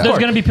opinion. There's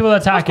going to be people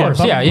that attack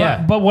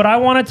it. But what I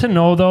wanted to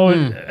know,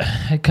 though,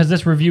 because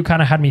this review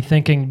kind of had me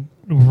thinking,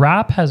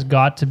 rap has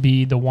got to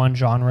be the one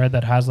genre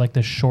that has like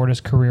the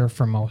shortest career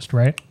for most,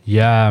 right?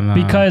 Yeah, man.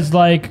 Because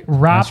like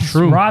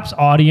rap's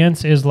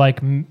audience is like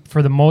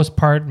for the most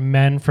part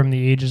men from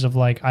the ages of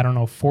like, I don't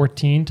know,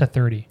 14 to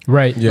 30.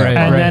 Right. Yeah. Right.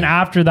 And then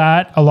after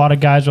that, a lot of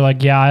guys are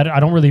like, I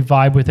don't really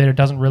vibe with it. It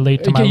doesn't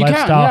relate to my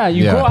lifestyle.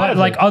 But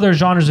like other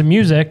genres of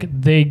music,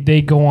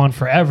 they go on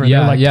forever.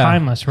 They're like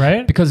timeless,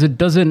 right? Because it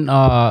doesn't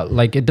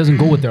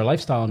go with their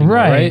lifestyle anymore,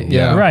 right?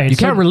 Yeah. Right. You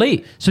can't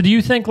relate. So do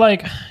you think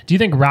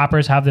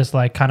rappers have this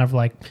like kind of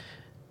like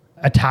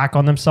attack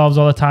on themselves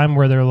all the time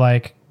where they're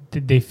like,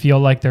 they feel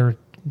like they're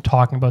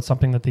talking about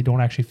something that they don't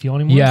actually feel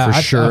anymore? Yeah,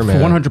 for sure,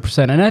 man.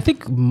 100%. And I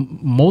think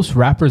most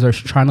rappers are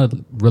trying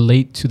to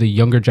relate to the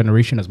younger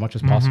generation as much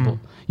as possible.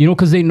 You know,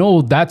 because they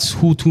know that's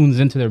who tunes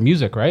into their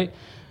music, right?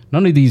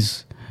 None of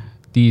these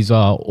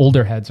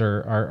older heads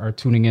are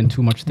tuning in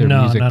too much to their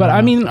music. But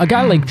I mean, a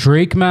guy like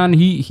Drake, man,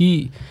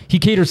 he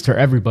caters to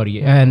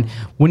everybody. And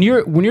when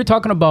you're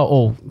talking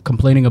about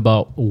complaining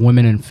about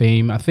women and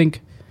fame, I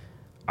think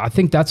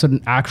that's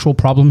an actual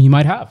problem he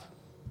might have.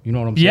 You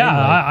know what I'm saying?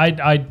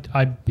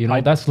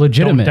 Yeah, that's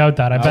legitimate. Don't doubt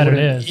that. I bet it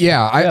is.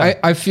 Yeah,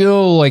 I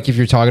feel like if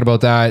you're talking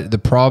about that, the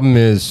problem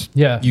is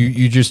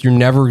you're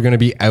never going to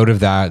be out of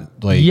that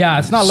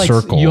it's not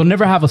circle. Like you'll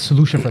never have a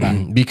solution for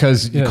that.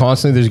 Because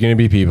constantly there's going to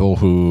be people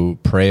who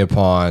prey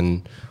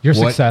upon your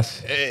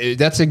success.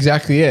 That's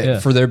exactly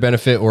it, for their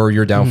benefit or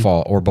your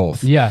downfall or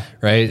both. Yeah.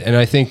 Right? And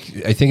I think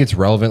it's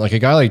relevant. Like a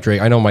guy like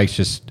Drake, I know Mike's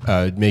just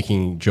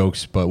making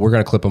jokes, but we're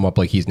going to clip him up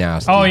like he's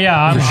nasty. Oh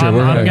yeah, I'm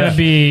going to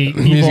be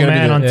evil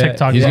man on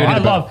TikTok.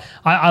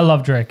 I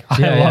love Drake.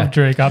 I love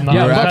Drake. I'm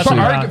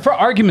not for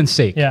argument's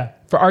sake. Yeah.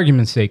 For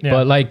argument's sake. Yeah.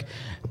 But like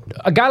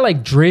a guy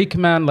like Drake,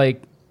 man,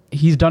 like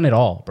he's done it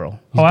all, bro.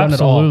 He's done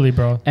absolutely, it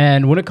all. Bro.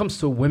 And when it comes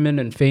to women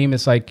and fame,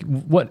 it's like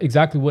what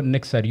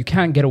Nick said. You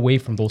can't get away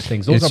from those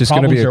things. Those are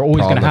problems you're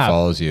always going to have.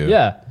 Follows you.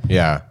 Yeah.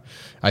 Yeah.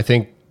 I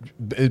think,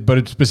 but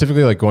it's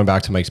specifically like going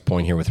back to Mike's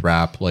point here with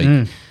rap, like,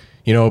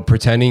 you know,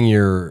 pretending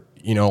you're,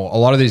 you know, a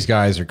lot of these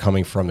guys are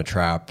coming from the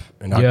trap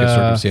and not good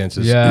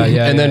circumstances.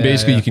 And then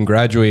basically you can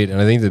graduate.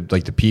 And I think that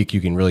like the peak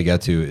you can really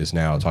get to is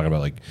now talking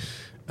about like,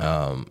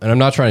 and I'm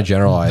not trying to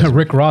generalize.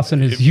 Rick Ross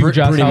and his huge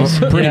ass house.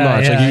 Pretty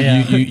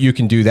much. You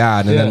can do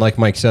that. And then like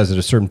Mike says, at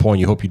a certain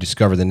point, you hope you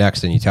discover the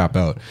next and you tap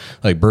out.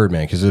 Like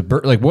Birdman. Because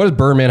like what does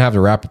Birdman have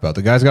to rap about?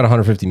 The guy's got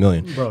 150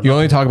 million. Bro, you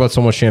only talk about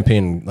so much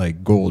champagne,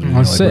 like gold.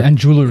 And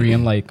jewelry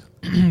and like...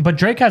 But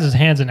Drake has his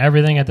hands in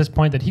everything at this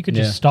point that he could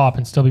just stop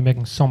and still be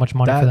making so much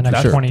money for the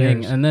next 20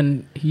 years. And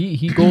then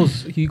he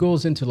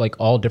goes into like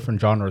all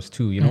different genres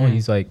too. You know,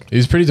 he's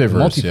pretty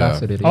diverse,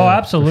 multifaceted. Oh,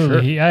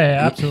 absolutely. Sure.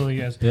 Absolutely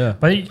is. Yeah.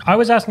 But I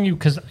was asking you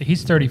because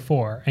he's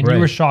 34, and you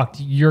were shocked.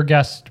 Your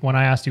guess when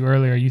I asked you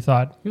earlier, you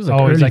thought, he's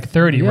like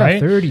 30,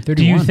 right? 30, 31.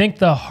 Do you think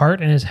the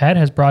heart in his head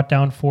has brought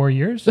down 4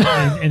 years?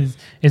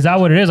 Is that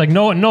what it is? Like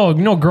no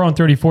grown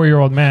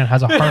 34-year-old man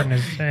has a heart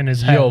in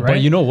his head. Right?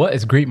 But you know what?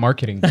 It's great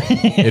marketing.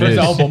 It is.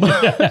 Album.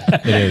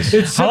 It is.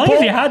 It's how long has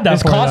he had that?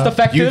 It's cost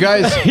effective. You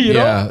guys,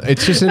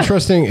 it's just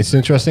interesting. It's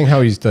interesting how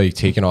he's like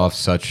taken off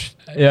such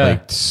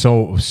like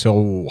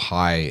so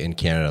high in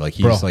Canada. Like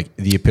he's like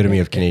the epitome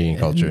of Canadian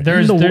culture.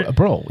 In the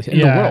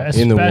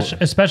world.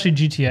 Especially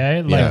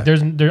GTA.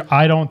 Like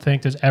I don't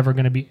think there's ever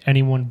going to be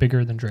anyone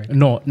bigger than Drake.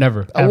 No,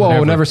 never.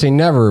 Never say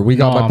never. We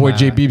got my boy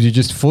Jay Beebs. You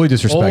just fully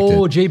disrespected.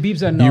 Oh, Jay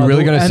Beebs and you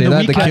really gonna say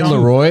that? The Kid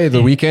Laroi, the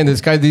Weeknd.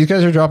 These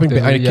guys are dropping.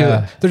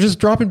 They're just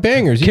dropping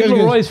bangers. Kid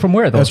Laroi's from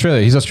where though?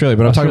 Australia. He's Australian,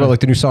 but I'm talking about like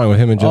the new song with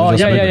him and Justin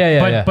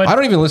Bieber. But I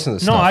don't even listen to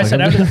this stuff. No, I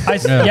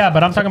said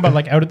but I'm talking about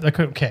like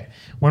okay.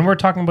 When we're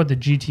talking about the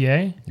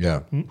GTA,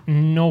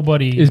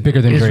 nobody is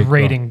bigger than Drake,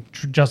 rating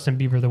Justin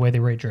Bieber the way they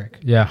rate Drake.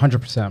 Yeah,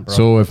 100%, bro.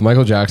 So if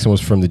Michael Jackson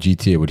was from the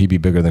GTA, would he be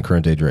bigger than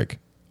current day Drake?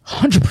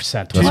 100%.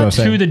 That's what I'm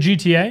saying. To the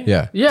GTA?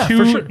 Yeah,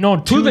 for sure. No,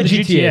 to the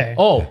GTA.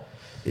 Oh.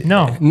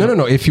 No.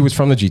 If he was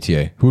from the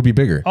GTA, who would be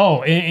bigger?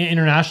 Oh,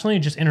 internationally,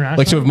 just internationally.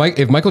 Like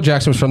so, if Michael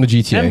Jackson was from the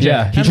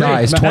GTA, he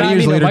dies. 20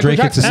 years later, Drake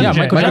gets a seat.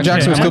 Michael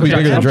Jackson would still be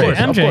bigger than Drake.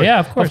 MJ, yeah,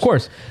 of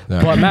course.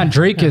 But man,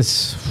 Drake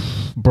is,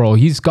 bro.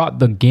 He's got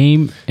the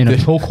game in a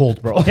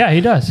chokehold, bro. Yeah,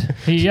 he does.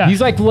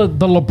 He's like the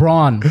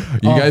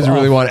LeBron. You guys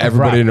really want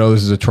everybody to know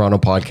this is a Toronto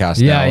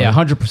podcast. Yeah,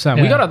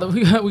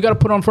 100%. We gotta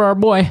put on for our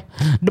boy,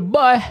 the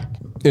boy.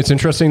 It's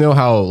interesting though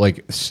how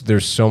like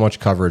there's so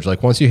much coverage.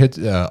 Like once you hit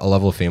a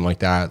level of fame like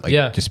that, like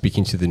just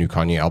speaking to the new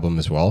Kanye album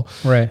as well,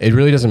 right? It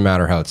really doesn't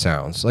matter how it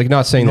sounds. Like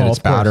not saying that it's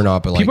bad or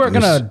not, but people are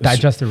gonna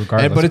digest it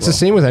regardless. But it's the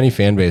same with any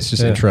fan base.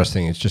 It's just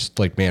interesting. It's just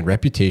like man,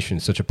 reputation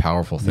is such a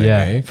powerful thing.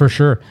 Yeah, for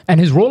sure. And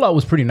his rollout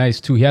was pretty nice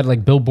too. He had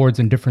like billboards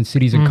in different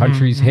cities and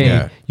countries.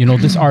 Hey, you know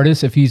this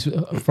artist, if he's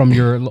from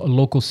your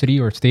local city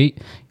or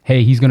state,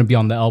 hey, he's gonna be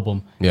on the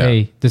album. Yeah.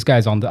 Hey, this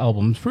guy's on the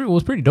album. It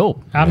was pretty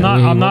dope. I'm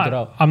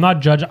not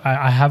judging.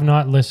 I have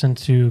not listened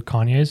to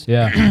Kanye's.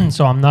 Yeah.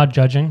 So I'm not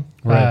judging.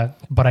 Right.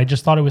 But I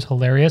just thought it was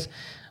hilarious.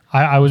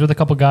 I was with a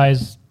couple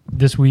guys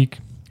this week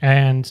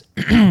and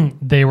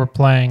they were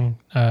playing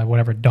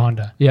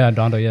Donda. Yeah,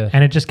 Donda, yeah.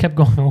 And it just kept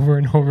going over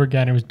and over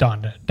again. It was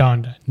Donda.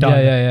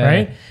 Yeah.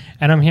 Right?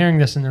 And I'm hearing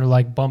this and they're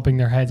like bumping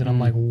their heads and I'm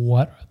like,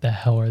 what the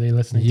hell are they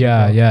listening to?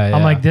 Yeah.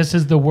 I'm like, this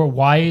is the word.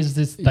 Why is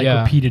this like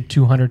repeated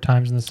 200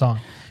 times in the song?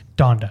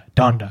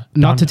 Donda.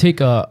 Not to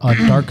take a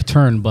dark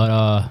turn, but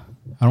I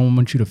don't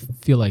want you to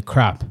feel like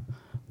crap.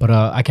 But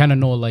I kind of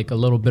know like a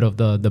little bit of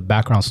the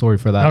background story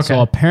for that. Okay. So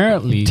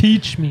apparently...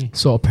 Teach me.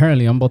 So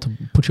apparently, I'm about to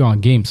put you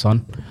on game,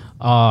 son.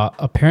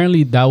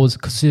 Apparently that was...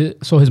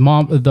 So his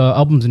mom... The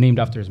album's named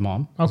after his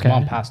mom. Okay. His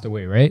mom passed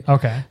away, right?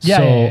 Okay.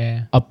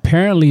 Yeah.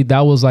 Apparently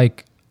that was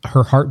like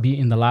her heartbeat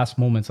in the last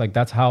moments. Like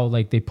that's how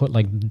like they put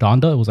like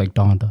Donda. It was like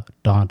Donda.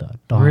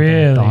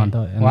 Really?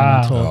 Donda. And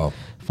then until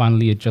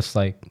finally it just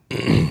like...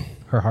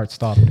 her heart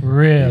stopped.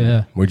 Really?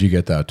 Yeah. Where'd you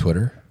get that?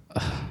 Twitter?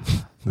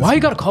 Why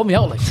you gotta call me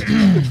out like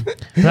that?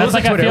 That's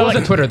like Twitter. It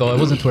wasn't Twitter though. It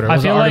wasn't Twitter. It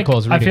was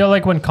articles. I feel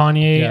like when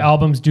Kanye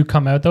albums do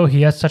come out though,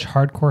 he has such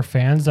hardcore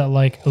fans that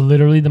like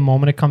literally the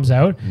moment it comes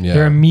out,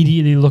 they're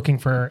immediately looking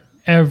for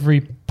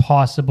every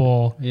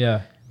possible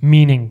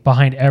meaning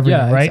behind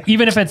everything, right? Exactly.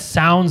 Even if it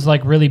sounds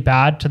like really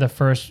bad to the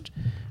first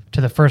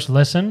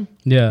listen,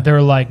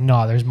 they're like,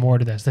 no, there's more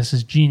to this. This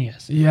is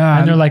genius. Yeah,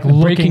 and they're like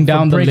breaking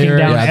down the lyrics.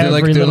 Yeah,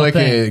 they're like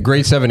a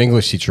grade 7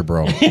 English teacher,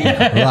 bro.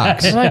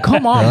 Relax. It's like,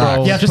 come on,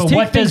 bro. Yes, just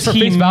take things for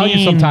face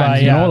value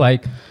sometimes. You know,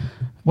 like.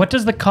 What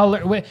does the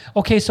color... Wait,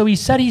 okay, so he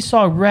said he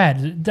saw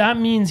red. That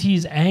means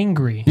he's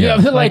angry. Yeah,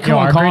 like come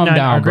on, calm down,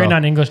 our grade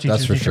 9 English teachers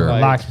that's for sure.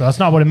 Relax, but that's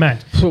not what it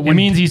meant. It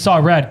means he saw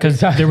red because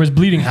there was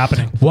bleeding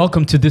happening.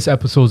 Welcome to this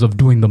episode of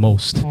Doing the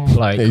Most.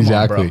 Like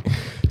exactly. Come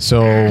on, bro.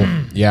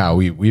 So yeah,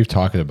 we've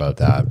talked about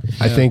that.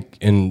 I think,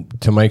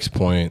 to Mike's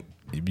point,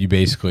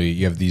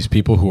 you have these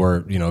people who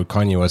are,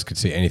 Kanye West could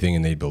say anything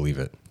and they believe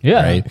it.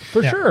 Yeah, right?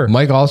 For sure.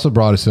 Mike also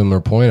brought a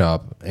similar point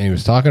up, and he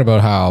was talking about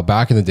how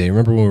back in the day,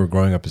 remember when we were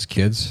growing up as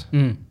kids?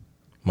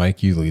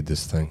 Mike, you lead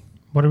this thing.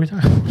 What are we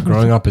talking about?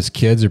 Growing up as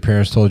kids, your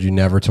parents told you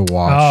never to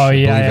watch.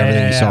 Believe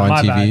everything you saw on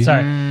TV. Bad.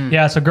 Sorry.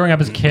 Yeah, so growing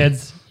up as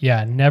kids,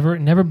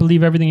 never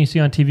believe everything you see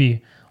on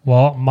TV.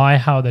 Well,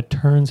 how the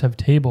turns have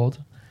tabled.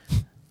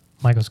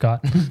 Michael Scott.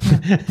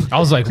 I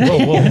was like, whoa.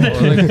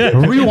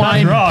 Like,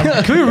 rewind. Wrong.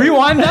 Can we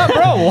rewind that,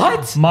 bro?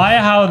 What?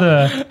 How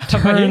the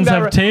turns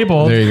have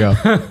tabled. There you go.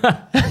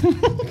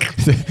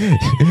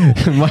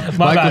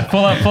 My bad.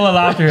 Full of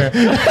laughter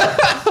here.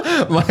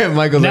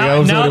 Michael's like, I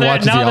was going to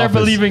watch The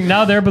Office.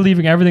 Now they're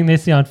believing everything they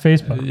see on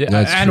Facebook. Yeah,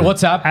 and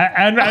WhatsApp.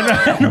 And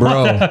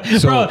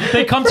bro,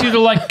 they come to you, they're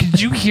like, did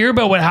you hear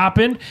about what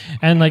happened?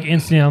 And like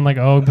instantly I'm like,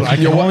 oh, I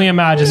can only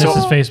imagine this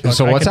is Facebook.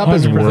 So WhatsApp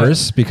is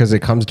worse because it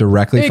comes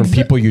directly from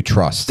people you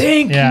trust.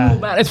 Thank you,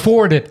 man. It's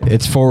forwarded.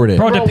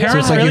 Bro, do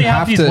parents really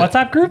have these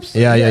WhatsApp groups?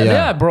 Yeah.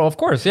 Yeah, bro, of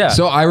course, yeah.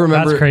 So I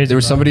remember there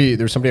was somebody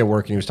at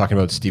work and he was talking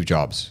about Steve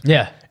Jobs.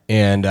 Yeah.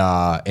 And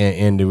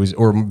it was,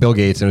 or Bill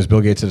Gates, and it was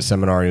Bill Gates at a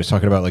seminar, and he was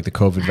talking about like the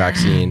COVID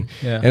vaccine.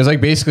 Yeah. And it was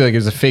like basically like it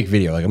was a fake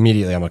video. Like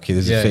immediately I'm like, okay,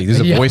 this is fake. This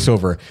is a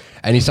voiceover.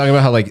 And he's talking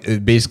about how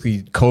like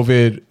basically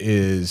COVID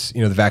is,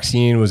 the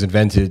vaccine was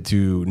invented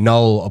to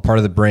null a part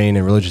of the brain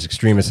in religious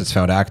extremists that's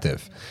found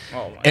active.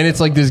 And it's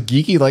like this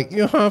geeky, like,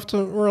 you have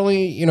to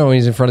really,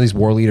 he's in front of these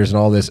war leaders and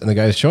all this. And the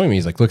guy's showing me,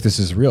 he's like, look, this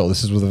is real.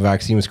 This is what the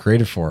vaccine was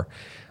created for.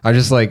 I'm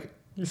just like,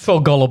 you're so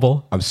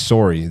gullible. I'm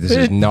sorry. This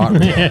is not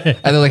real. And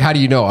they're like, how do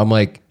you know? I'm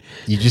like,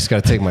 you just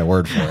got to take my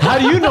word for it. How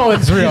do you know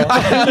it's real?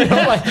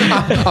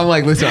 I'm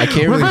like, listen, I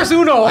can't reverse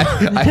Uno.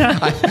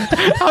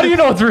 How do you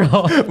know it's real?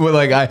 Well,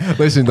 like,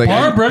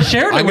 Barbara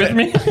shared it with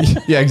me.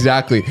 Yeah,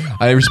 exactly.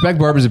 I respect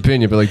Barbara's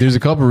opinion, but like, there's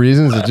a couple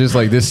reasons that just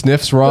like this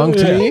sniffs wrong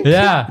to me.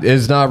 Yeah,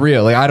 it's not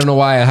real. Like, I don't know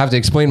why I have to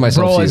explain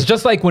myself. Bro, to it's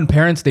just like when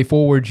parents they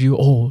forward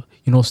you,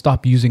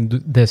 stop using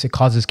this. It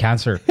causes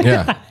cancer.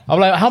 Yeah. I'm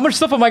like, how much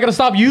stuff am I going to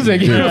stop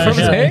using?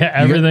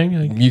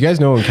 Everything. You guys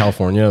know in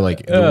California,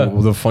 like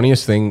the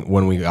funniest thing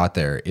when we got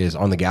there is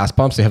on the gas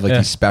pumps, they have like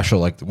these special,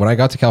 like when I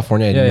got to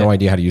California, I had no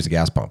idea how to use a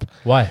gas pump.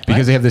 Why?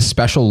 Because they have this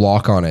special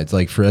lock on it,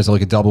 like as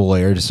a double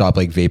layer to stop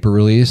like vapor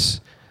release.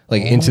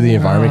 Like into the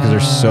environment because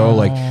they're so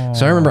like.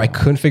 So I remember I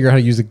couldn't figure out how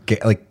to use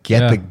get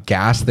the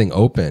gas thing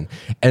open,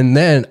 and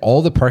then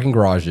all the parking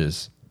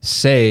garages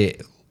say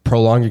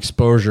prolonged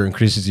exposure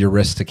increases your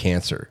risk to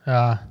cancer.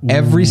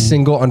 Every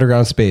single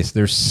underground space,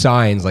 there's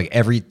signs like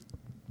every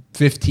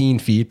 15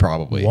 feet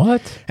probably.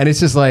 What? And it's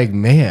just like,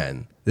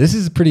 man, this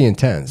is pretty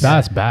intense.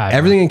 That's bad.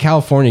 Everything in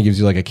California gives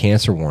you like a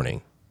cancer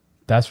warning.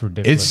 That's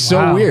ridiculous. It's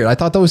so weird. I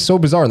thought that was so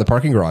bizarre in the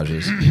parking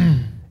garages.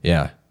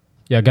 Yeah.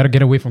 Yeah, got to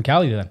get away from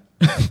Cali then.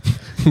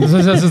 This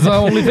is the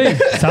only thing.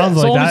 Sounds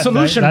like that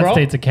solution, that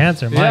state's a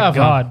cancer. My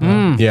God.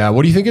 Yeah.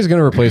 What do you think is going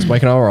to replace?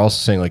 Mike and I were also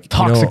saying like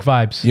toxic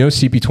vibes. You know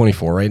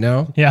CP24 right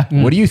now? Yeah.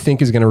 What do you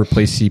think is going to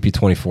replace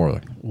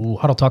CP24? Ooh,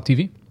 Huddle Talk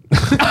TV.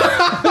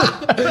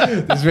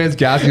 This man's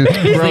gassing.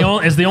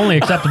 It's the only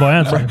acceptable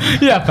answer.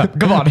 Yeah,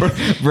 come on,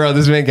 bro.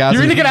 This man gassing.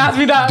 You really gonna ask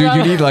me that, dude?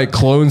 You need like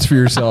clones for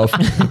yourself.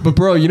 But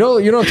bro, you know,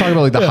 I'm talking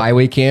about like the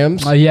highway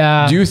cams.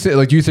 Yeah. Do you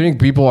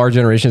think people our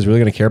generation is really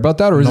gonna care about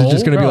that, or is it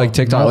just gonna be like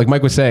TikTok? Like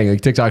Mike was saying,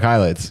 like TikTok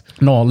highlights.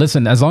 No,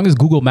 listen. As long as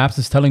Google Maps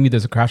is telling me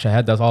there's a crash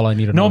ahead, that's all I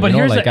need to know. No, but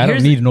I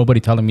don't need nobody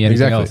telling me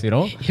anything else. You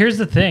know. Here's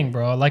the thing,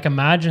 bro. Like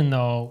imagine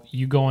though,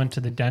 you go into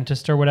the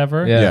dentist or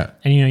whatever. Yeah.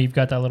 And you've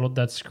got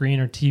that screen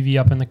or TV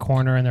up in the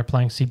corner, and they're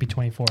playing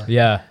CP24.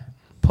 Yeah.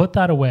 Put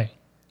that away.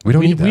 We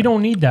don't need that. We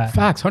don't need that.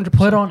 Facts, 100%.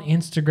 Put on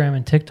Instagram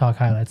and TikTok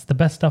highlights. The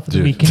best stuff of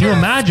the week. Can you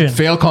imagine?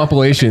 Fail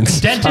compilations.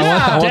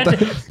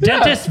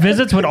 Dentist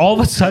visits would all of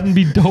a sudden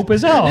be dope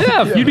as hell.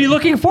 Yeah. You'd be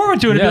looking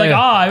forward to it. It'd be like,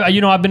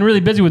 I've been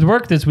really busy with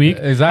work this week.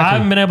 Exactly. I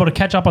haven't been able to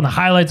catch up on the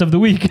highlights of the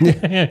week.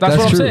 That's what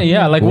I'm saying.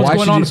 Yeah. Like what's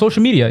going on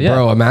social media. Yeah.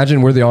 Bro,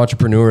 imagine we're the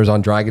entrepreneurs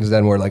on Dragon's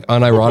Den. We're like,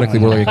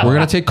 unironically, we're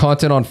going to take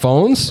content on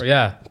phones.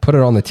 Yeah. Put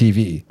it on the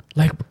TV.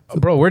 Like,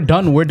 bro, we're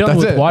done. We're done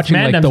with watching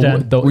like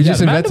the we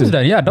just invented.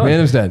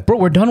 Mandom's Den. Bro,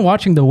 we're done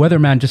watching the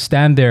weatherman just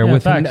stand there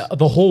with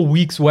the whole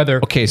week's weather.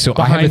 Okay, so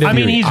I have a theory. I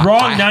mean, he's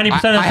wrong 90%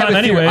 of the time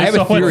anyway. I have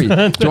a theory. Do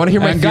you want to hear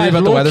my theory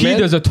about the weatherman?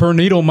 There's a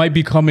tornado might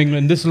be coming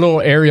in this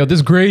little area,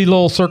 this gray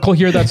little circle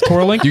here that's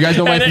twirling. You guys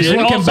know my theory? It's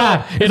looking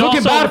bad. It's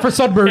looking bad for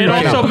Sudbury. It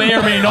also may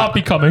or may not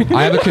be coming.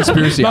 I have a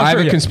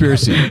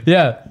conspiracy.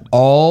 Yeah.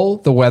 All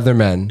the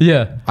weathermen.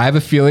 Yeah. I have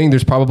a feeling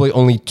there's probably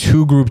only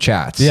 2 group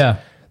chats. Yeah.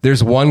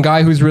 There's one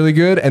guy who's really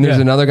good, and there's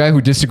another guy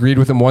who disagreed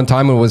with him one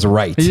time and was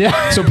right.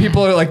 Yeah. So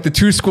people are like the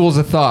 2 schools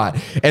of thought,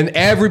 and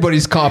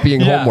everybody's copying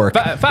homework.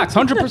 Facts,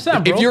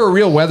 100%, bro. If you're a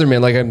real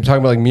weatherman, like I'm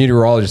talking about like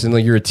meteorologist, and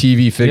like you're a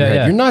TV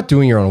figurehead, you're not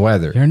doing your own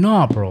weather. You're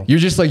not, bro. You're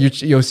just like,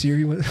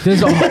 Siri.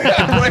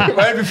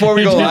 Right before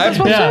we go live. That's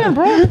what I'm saying,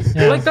 bro.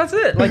 Yeah. Like, that's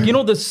it. Like,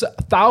 there's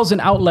 1,000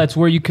 outlets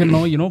where you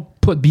can,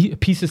 put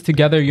pieces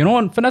together,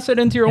 and finesse it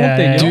into your own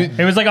thing. Dude,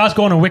 it was like us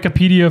going to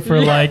Wikipedia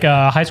for like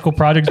high school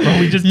projects, bro.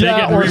 We just take it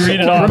and reread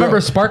it all.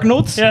 Remember Spark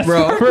Notes? Yes.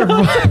 Bro.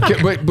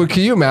 but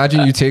can you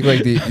imagine you take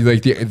like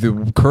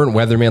the current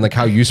weatherman, like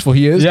how useful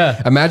he is?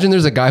 Yeah. Imagine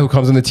there's a guy who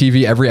comes on the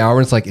TV every hour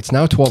and it's like, it's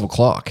now 12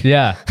 o'clock.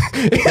 Yeah.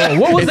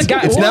 What was the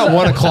guy? It's now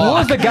 1 o'clock. What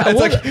was the guy?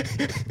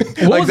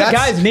 What was the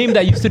guy's name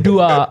that used to do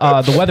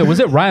the weather? Was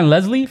it Ryan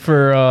Leslie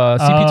for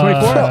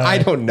CP24? I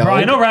don't know. Bro,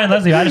 I know Ryan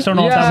Leslie. I just don't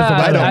know if that was the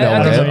weather.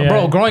 I don't know.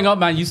 Bro, growing up,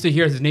 man, I used to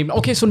hear his name.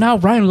 Okay, so now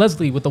Ryan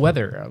Leslie with the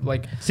weather.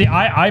 Like, see,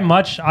 I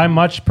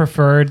much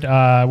preferred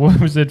what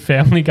was it,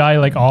 Family Guy,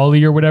 like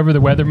Ollie or whatever,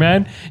 the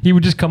weatherman. He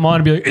would just come on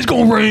and be like, "It's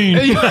gonna rain.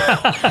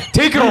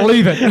 Take it or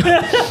leave it."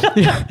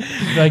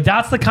 Like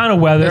that's the kind of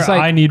weather like,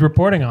 I need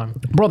reporting on.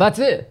 Bro, that's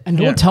it. And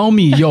don't tell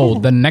me, yo,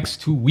 the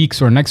next 2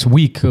 weeks or next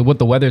week what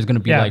the weather is gonna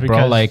be like,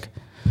 bro. Like,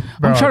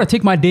 I'm trying to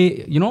take my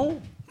day,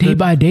 day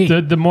by day.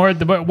 The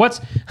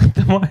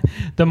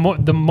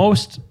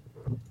most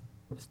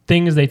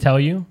things they tell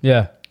you.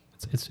 Yeah,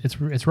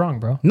 it's wrong,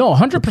 bro. No,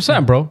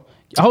 100%, bro.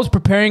 I was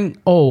preparing.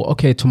 Oh,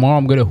 okay. Tomorrow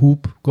I'm gonna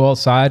hoop, go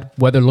outside.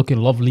 Weather looking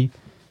lovely.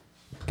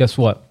 Guess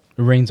what?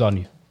 It rains on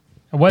you.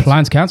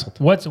 Plans canceled.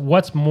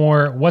 What's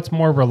more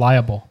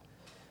reliable,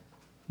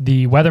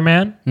 the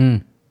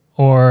weatherman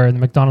or the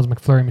McDonald's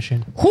McFlurry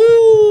machine?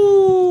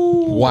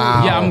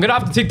 Wow. Yeah, I'm gonna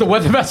have to take the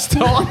weatherman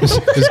still.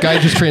 This guy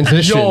just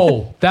transitioned.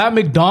 Yo, that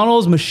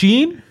McDonald's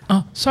machine.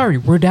 Sorry,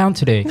 we're down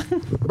today,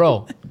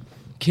 bro.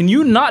 Can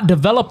you not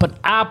develop an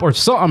app or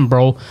something,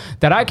 bro,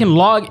 that I can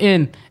log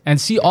in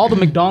and see all the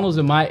McDonald's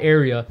in my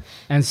area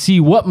and see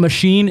what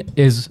machine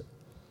is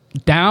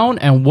down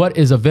and what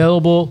is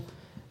available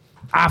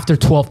after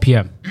 12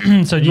 p.m.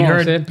 So you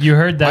heard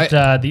that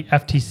the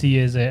FTC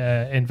is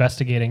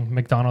investigating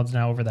McDonald's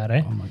now over that,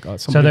 eh? Oh my God!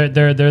 So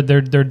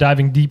they're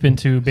diving deep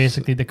into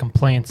basically the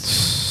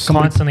complaints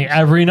constantly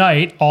every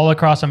night all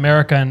across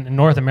America and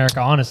North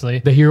America. Honestly,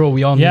 the hero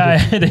we all need.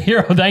 The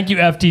hero. Thank you,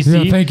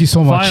 FTC. Yeah, thank you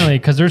so much. Finally,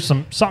 because there's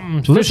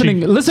something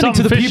listening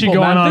to the people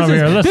going on over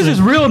here. This is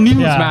real news,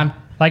 man.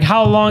 Like,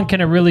 how long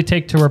can it really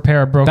take to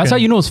repair a broken? That's how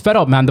you know it's fed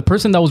up, man. The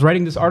person that was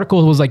writing this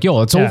article was like,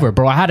 yo, it's over,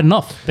 bro. I had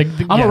enough. I'm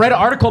going to write an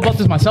article about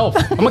this myself.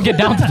 I'm going to get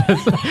down to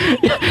this.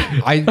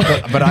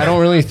 But I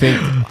don't really think...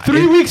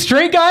 3 weeks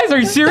straight, guys? Are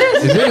you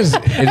serious? Is it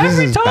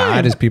as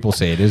bad as people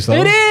say it is, though?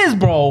 It is,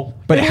 bro.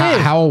 But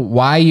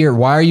why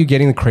are you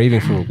getting the craving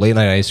for late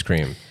night ice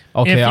cream?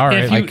 Okay, all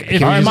right.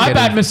 My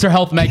bad, Mr.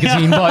 Health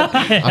Magazine, but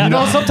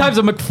sometimes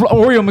a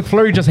Oreo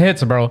McFlurry just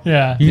hits, bro.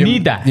 Yeah. You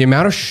need that. The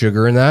amount of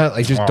sugar in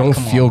that, just don't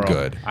feel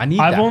good. I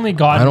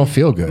don't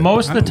feel good.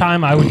 Most of the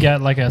time, I would get,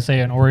 like,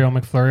 say, an Oreo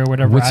McFlurry or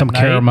whatever. With some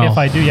caramel. If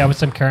I do, with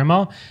some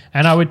caramel.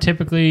 And I would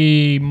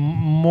typically,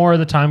 more of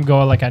the time,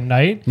 go, like, at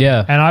night.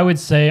 Yeah. And I would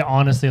say,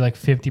 honestly, like,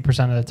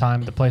 50% of the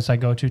time, the place I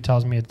go to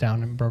tells me it's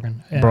down and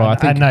broken. Bro,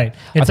 at night.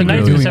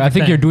 I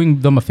think you're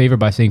doing them a favor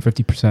by saying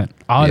 50%.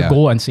 I'll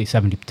go and say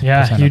 70%.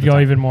 Yeah, you'd go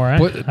even more, eh?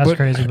 That's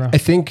crazy, bro. I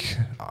think,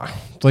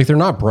 they're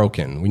not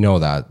broken. We know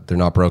that. They're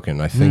not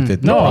broken. I think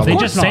that... No, they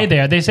just say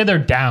they say they're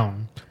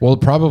down. Well,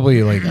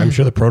 probably, I'm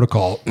sure the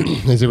protocol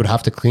is they would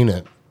have to clean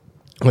it,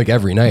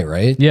 every night,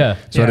 right? Yeah.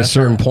 So at a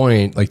certain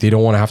point, they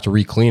don't want to have to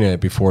re-clean it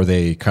before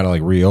they kind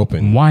of,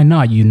 reopen. Why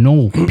not?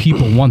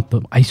 People want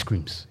the ice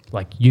creams.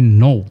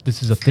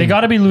 This is a thing. They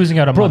got to be losing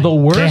out on money. The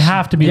worst... They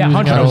have to be losing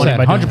out on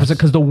money. 100%.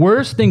 Because the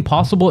worst thing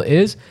possible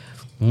is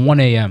 1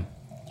 a.m.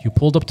 You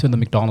pulled up to the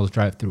McDonald's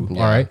drive-thru, all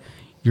right?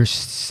 You're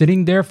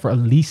sitting there for at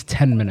least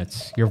 10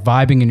 minutes. You're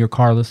vibing in your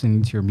car,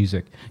 listening to your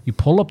music. You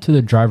pull up to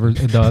the driver's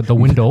the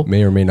window.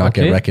 May or may not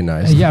get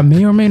recognized. Yeah,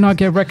 may or may not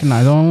get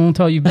recognized. I won't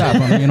tell you that,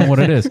 but you know what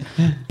it is.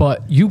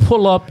 But you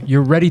pull up.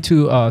 You're ready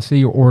to say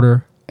your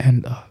order,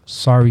 and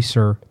sorry,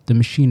 sir, the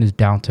machine is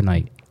down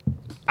tonight.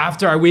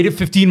 After I waited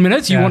 15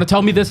 minutes, you want to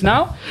tell me this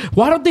now?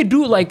 Why don't they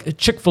do like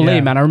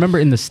Chick-fil-A, man? I remember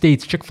in the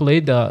States,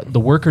 Chick-fil-A,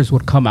 the workers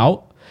would come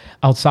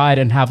outside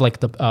and have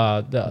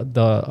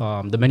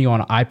the menu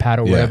on an iPad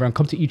or whatever and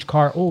come to each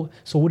car. Oh,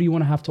 so what do you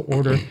want to have to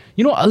order?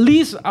 At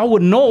least I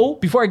would know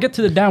before I get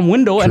to the damn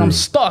window and I'm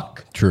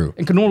stuck. True.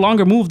 And can no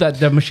longer move that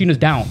the machine is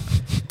down.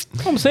 You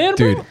know what I'm saying,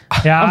 dude? Bro?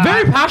 Yeah, I'm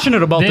very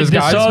passionate about this,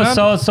 guys.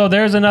 So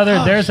there's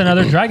another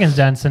Dragon's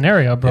Den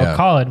scenario, bro. Yeah.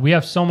 Call it. We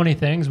have so many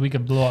things we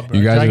could blow up, bro.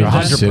 You guys are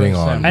just sitting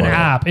on an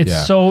app.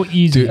 It's so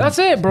easy. Dude, that's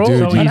it, bro.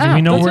 So easy.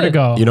 We know where to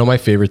go. My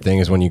favorite thing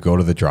is when you go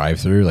to the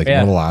drive-thru. One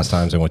of the last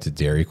times I went to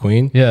Dairy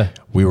Queen. Yeah.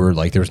 We were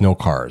there was no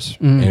cars,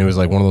 and it was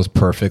one of those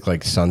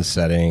perfect sun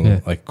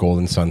setting,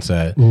 golden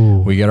sunset. Ooh,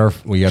 we get our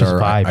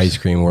ice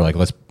cream. We're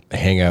let's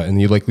hang out, and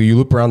you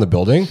loop around the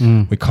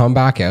building. We come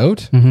back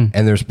out, and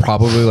there's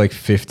probably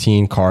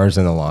 15 cars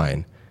in the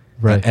line,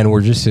 right? And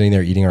we're just sitting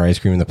there eating our ice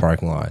cream in the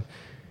parking lot.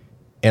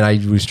 And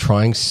I was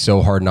trying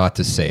so hard not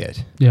to say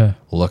it. Yeah.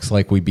 Looks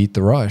like we beat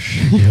the rush.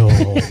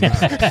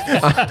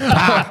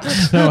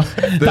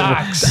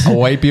 Facts.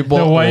 White people.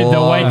 The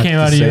white came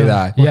out of you. Say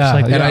that. Yeah.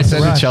 And I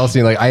said to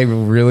Chelsea, I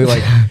really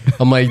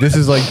I'm this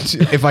is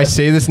if I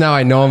say this now,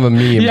 I know I'm a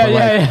meme.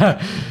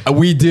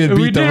 We did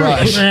beat the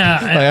rush.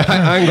 Yeah.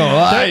 I'm going to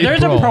lie.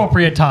 There's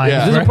appropriate times.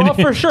 Yeah.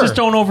 For sure. Just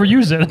don't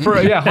overuse it.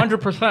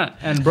 100%.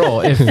 And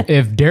bro,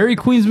 if Dairy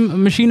Queen's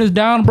machine is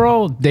down,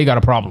 bro, they got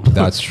a problem.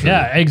 That's true.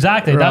 Yeah,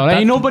 exactly. Bro,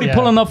 ain't nobody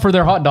pulling up for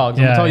their hot dogs.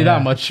 I'm gonna tell you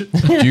that much.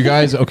 Do you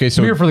guys? Okay,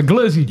 so I'm here for the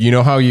glizzy. You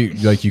know how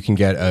you can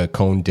get a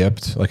cone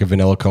dipped, like a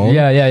vanilla cone?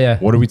 Yeah.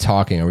 What are we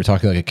talking? Are we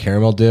talking like a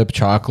caramel dip,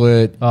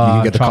 chocolate? You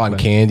can get the cotton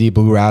candy,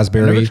 blue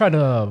raspberry. I never tried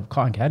a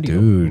cotton candy.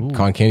 Dude,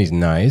 cotton candy's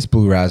nice.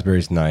 Blue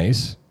raspberry's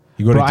nice.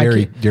 You go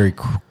to Dairy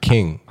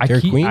King.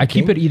 I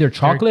keep it either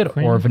chocolate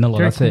or vanilla.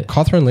 That's it.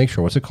 Cawthron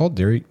Lakeshore. What's it called?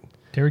 Dairy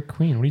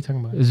Queen. What are you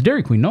talking about? It's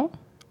Dairy Queen, no?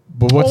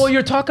 But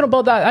you're talking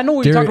about that. I know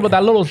what you're talking about.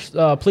 That little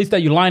place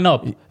that you line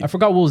up. I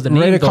forgot what was the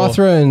name. Right at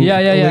Cawthron.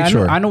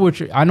 Yeah. I know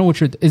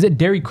what you're. Is it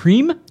Dairy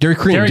Cream? Dairy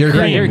Cream.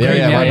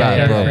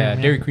 Yeah,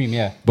 Dairy Cream.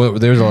 Yeah.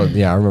 But I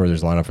remember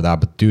there's a lineup for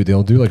that. But dude,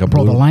 they'll do like a the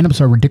lineups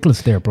are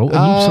ridiculous there, bro. It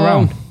loops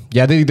around.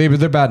 Yeah,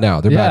 they're bad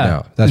now. They're bad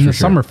now. That's in for the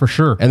summer for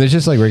sure. And there's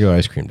just like regular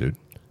ice cream, dude.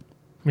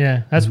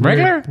 Yeah, that's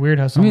regular. Weird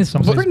how some. It's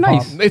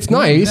nice. It's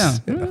nice.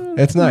 Yeah.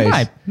 It's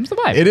nice. It's the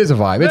vibe. It is a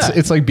vibe. Yeah.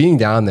 It's like being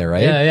down there,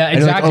 right? Yeah, and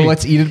exactly. Like,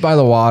 let's eat it by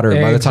the water.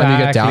 By the time you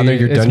get down there,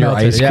 you're done your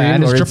ice cream. Yeah,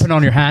 and it's dripping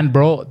on your hand,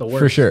 bro. The worst.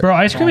 For sure. Bro,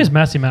 ice cream is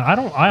messy, man.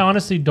 I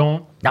honestly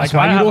don't. That's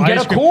why you don't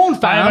get a cone,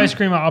 fam. I have ice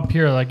cream up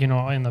here, like,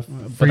 in the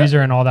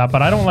freezer and all that,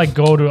 but I don't like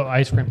go to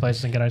ice cream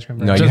places and get ice cream.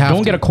 No, just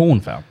don't get a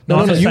cone, fam. No,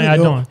 I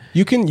don't.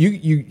 You can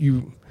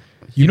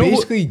you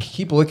basically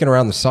keep licking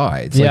around the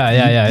sides.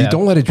 Yeah. You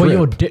don't let it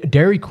drip. But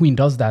Dairy Queen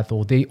does that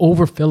though. They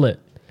overfill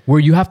it. Where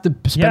you have to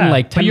spend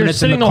like 10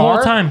 minutes in the car. The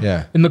whole time.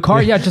 Yeah. In the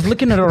car, just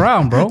licking it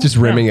around, bro. Just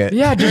rimming it.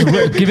 Yeah, just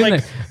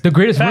giving the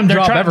greatest rim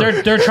job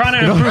ever. They're trying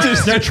to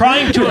improve. They're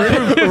trying to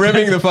improve.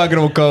 Rimming the fucking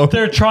old cone.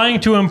 They're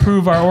trying to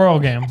improve our oral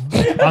game.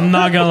 I'm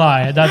not gonna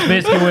lie. That's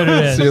basically what it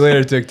is. See you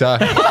later,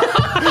 TikTok.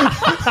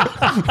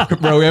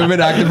 Bro, we haven't been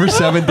active for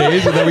 7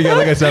 days, and then we got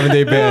like a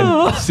 7-day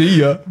ban. See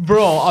ya.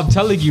 Bro, I'm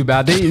telling you,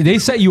 man. They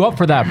set you up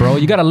for that, bro.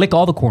 You got to lick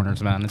all the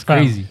corners, man. It's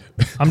crazy.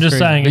 I'm just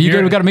saying.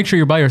 You got to make sure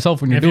you're by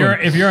yourself when you're doing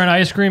it. If you're an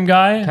ice cream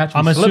guy,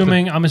 I'm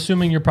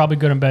assuming you're probably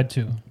good in bed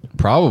too.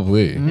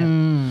 Probably.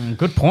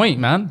 Good point,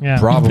 man. Yeah.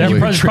 Probably.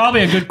 There's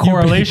probably a good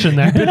correlation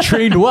there. You've been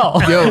trained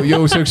well.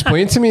 Yo, so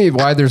explain to me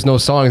why there's no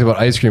songs about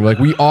ice cream. Like,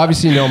 we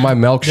obviously know my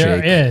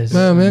milkshake. There is. My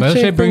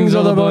milkshake brings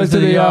all the boys to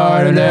the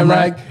yard, and they're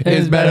like,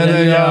 it's better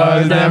than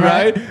yours, damn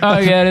right.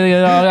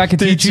 I can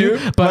teach you,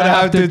 but I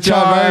have to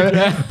charge.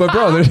 But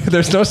bro,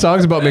 there's no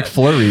songs about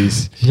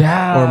McFlurries.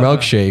 Yeah. Or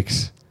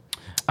milkshakes.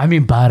 I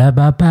mean,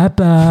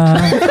 ba-da-ba-ba-ba.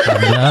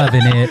 I'm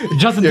loving it.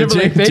 Justin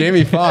Timberlake.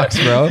 Jamie Foxx,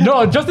 bro.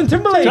 No, Justin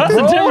Timberlake.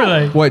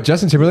 Timberlake. What,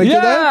 Justin Timberlake did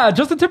that? Yeah,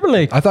 Justin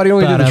Timberlake. I thought he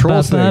only did the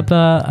Trolls thing.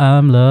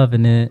 I'm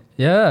loving it.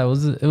 Yeah, it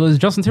was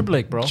Justin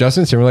Timberlake, bro.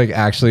 Justin Timberlake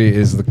actually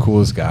is the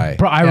coolest guy.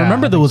 Bro, I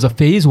remember there was a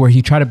phase where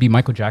he tried to be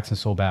Michael Jackson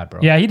so bad,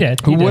 bro. Yeah, he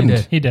did. Who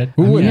wouldn't? He did.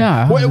 Who wouldn't?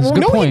 Yeah,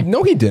 good point.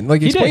 No, he didn't.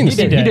 Like, explain this.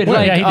 He did.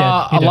 Like,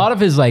 yeah, he did. A lot of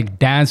his like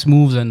dance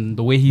moves and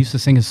the way he used to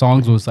sing his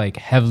songs was like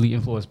heavily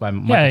influenced by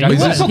Michael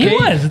Jackson. He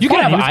was. You can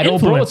have an idol,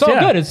 bro. It's all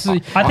good. It's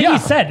I think he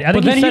said. I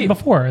think he said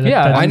before.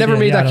 Yeah, I never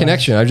made that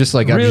connection. I'm just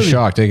like, I'm just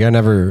shocked. Like, I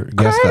never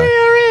guessed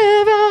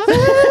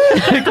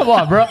that. Come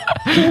on, bro.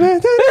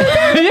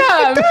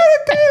 Yeah.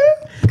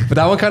 But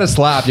that one kind of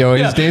slapped, yo.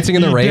 He's dancing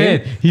in the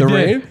rain.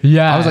 Rain?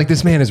 Yeah. I was like,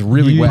 this man is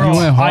really wet.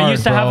 I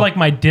used to have like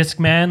my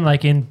Discman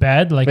like in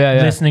bed, like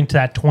listening to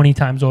that 20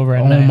 times over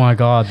at night. Oh my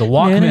God. The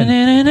Walkman.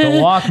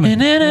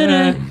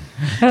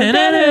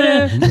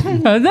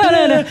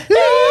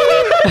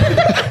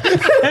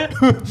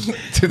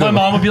 My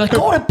mom would be like,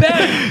 go to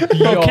bed.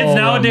 Kids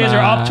nowadays are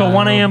up till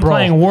 1 a.m.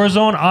 playing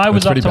Warzone. I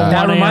was up till 1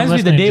 a.m. That reminds me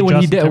of the day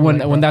when he did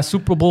when that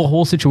Super Bowl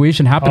whole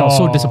situation happened. I was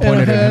so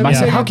disappointed in him. I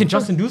said, how can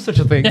Justin do such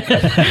a thing?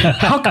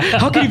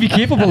 How can he be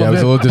capable of this? Yeah, it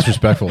was a little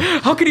disrespectful.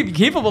 How can he be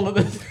capable of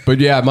this? But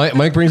yeah,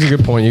 Mike brings a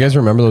good point. You guys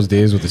remember those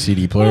days with the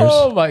CD players?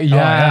 Oh my,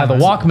 yeah, the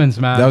Walkmans,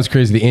 man. That was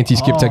crazy. The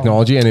anti-skip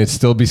technology, and it'd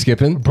still be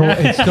skipping. Bro,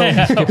 it's still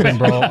be skipping,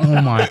 bro.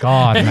 Oh my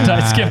God, man.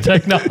 Anti-skip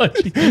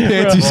technology.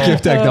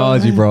 Anti-skip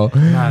technology, bro.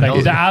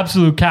 Like, the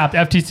absolute cap.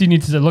 FTC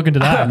needs to look into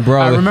that.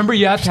 Bro, I remember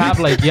you had to have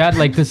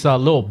like this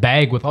little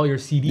bag with all your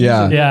CDs.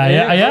 Yeah.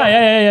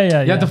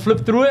 Yeah. You had to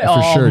flip through it.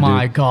 For sure,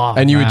 my dude. God.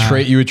 And you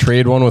would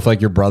trade one with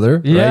like your brother,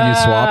 right?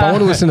 You'd swap. I want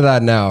to listen to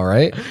that now,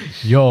 right?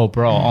 Yo,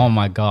 bro. Oh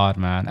my God,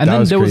 man. And that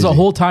then there was a crazy.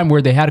 whole time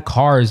where they had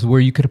cars where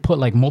you could put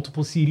like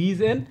multiple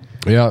CDs in.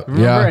 Yeah,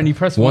 Remember? And you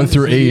press 1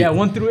 through 8. Yeah,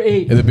 1 through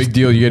 8. And the big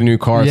deal, you get a new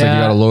car. It's like you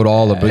got to load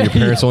all of it. But your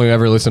parents only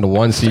ever listen to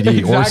one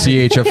CD or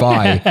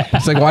CHFI.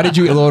 It's like, why did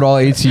you load all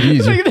 8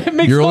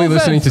 CDs? You're only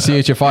listening to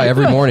CHFI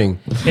every morning.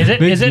 Is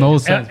it? No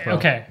sense, bro.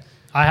 Okay.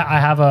 I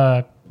have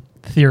a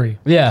theory.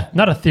 Yeah.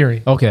 Not a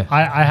theory. Okay.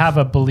 I have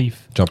a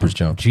belief. Jumpers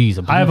jump.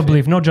 Jeez. I have a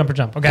belief. No jumper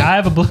jump. Okay. I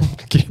have a belief.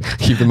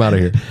 Keep them out of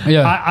here.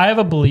 Yeah. I have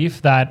a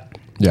belief that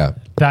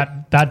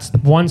that's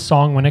one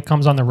song when it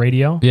comes on the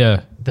radio.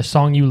 Yeah. The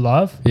song you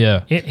love.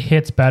 Yeah. It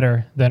hits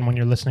better than when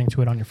you're listening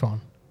to it on your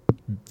phone.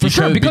 For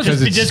sure, because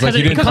it's like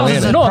you didn't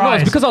plan it. No,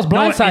 it's because I was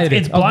blindsided.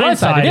 It's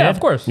blindsided. Yeah, of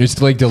course.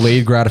 It's like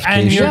delayed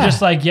gratification. And you're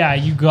just like, yeah,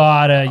 you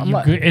gotta.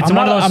 It's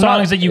one of those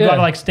songs that you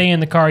gotta like stay in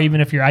the car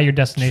even if you're at your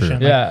destination. Sure.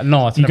 Like, Yeah,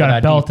 no, it's you never gotta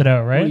that belt deep. it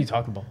out, right? What are you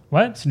talking about?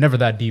 What? It's never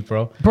that deep,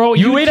 bro. Bro,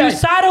 you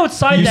sat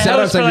outside You the sat house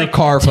outside for your like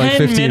car for like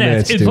 10 15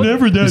 minutes, It's dude.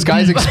 never that This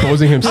guy's deep.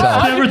 exposing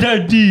himself. It's never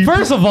that deep.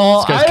 First of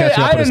all, guy's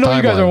catching up I with his didn't know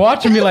you guys timeline. were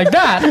watching me like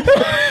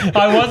that.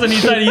 I wasn't.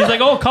 He's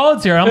like, oh,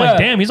 Colin's here. I'm like,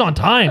 damn, he's on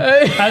time.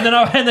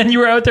 And then you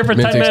were out there for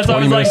 10 takes minutes. I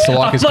 20 was minutes to lock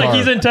like, his car.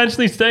 he's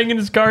intentionally staying in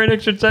his car an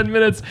extra 10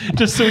 minutes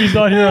just so he's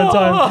not here on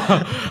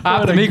time. I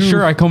have to make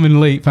sure I come in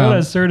late, What a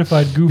fam.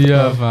 certified goof.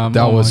 Yeah, fam.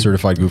 That Oh was my-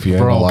 certified goofy. I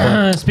ain't Bro.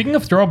 gonna lie. Speaking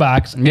of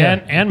throwbacks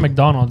and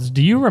McDonald's,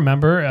 do you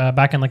remember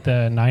back in like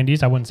the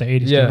 90s? I wouldn't say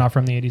 80s, Yeah. you're not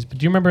from the 80s, but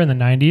do you remember in the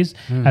 90s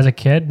as a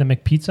kid, the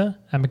McPizza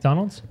at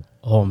McDonald's?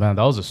 Oh man,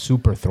 that was a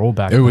super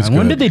throwback. It was man.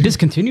 When good. did they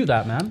discontinue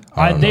that, man?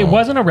 They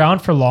wasn't around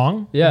for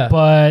long. Yeah.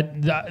 But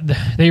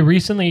they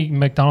recently,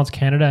 McDonald's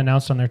Canada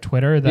announced on their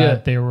Twitter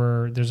that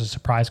Yeah. there's a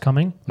surprise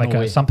coming, like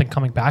way. something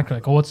coming back. They're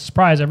like, oh, it's a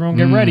surprise. Everyone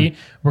get ready.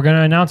 We're going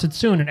to announce it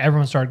soon. And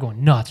everyone started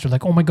going nuts. They're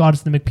like, oh my God,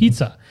 it's the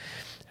McPizza.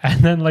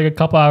 And then like a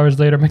couple hours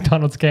later,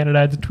 McDonald's Canada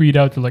had to tweet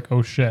out, they're like,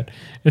 oh shit,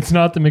 it's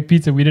not the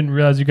McPizza. We didn't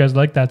realize you guys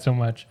liked that so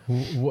much.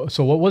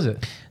 So what was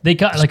it? They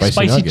got like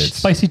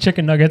spicy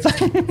chicken nuggets.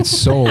 It's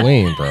so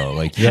lame, bro.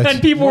 Like, And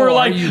people were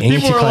like,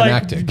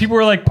 anticlimactic.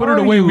 put it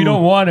away. We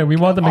don't want it. We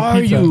want the McPizza.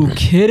 Are you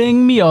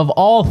kidding me? Of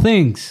all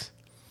things,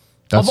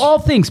 That's- of all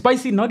things,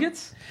 spicy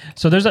nuggets.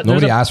 So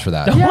Nobody asked for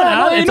that. No one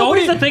asked. It's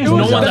always the things no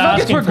one's The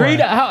nuggets asking were for. great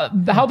at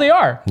how they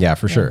are, Yeah,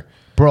 for sure.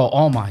 bro.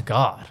 Oh my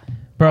god.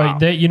 Bro,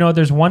 Wow.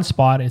 there's one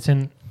spot. It's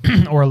in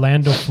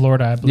Orlando,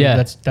 Florida, I believe.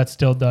 Yeah. That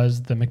still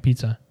does the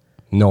McPizza.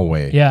 No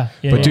way. Yeah.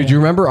 But dude, you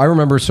remember? I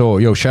remember.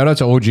 So, shout out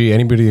to OG.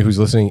 Anybody who's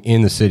listening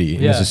in the city,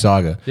 in Yeah.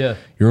 Mississauga. Yeah.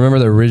 You remember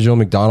the original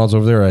McDonald's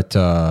over there at?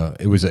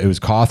 It was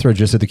Cawthra,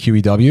 just at the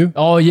QEW.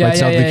 Oh yeah, right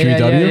south of the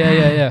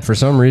yeah. QEW. For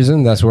some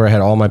reason, that's where I had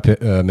all my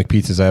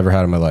McPizzas I ever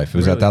had in my life. It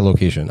was at that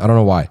location. I don't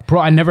know why. Bro,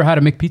 I never had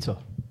a McPizza.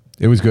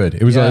 It was good.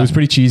 It was Yeah. it was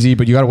pretty cheesy,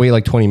 but you got to wait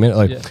like 20 minutes.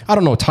 Like I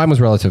don't know, time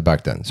was relative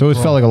back then, so it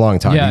felt like a long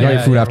time. Yeah, you got yeah,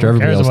 your food yeah. after Who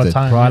everybody cares else about did.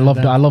 time?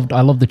 Bro, Yeah,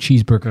 I love the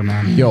cheeseburger,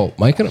 man. Yo,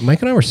 Mike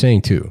and I were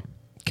saying too.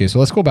 Okay, so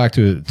let's go back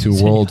to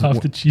world. Off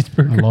the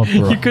cheeseburger. I love,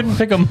 bro. You couldn't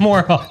pick a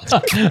more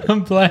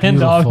bland,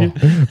 Beautiful.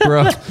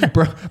 obvious.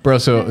 bro.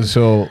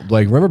 So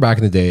like, remember back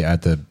in the day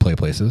at the play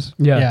places?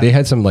 Yeah. They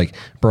had some like,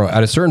 bro.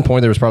 At a certain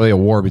point, there was probably a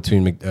war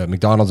between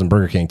McDonald's and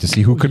Burger King to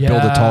see who could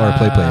build a taller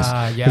play place.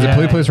 Because the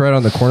play place right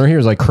on the corner here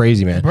is like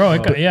crazy, man.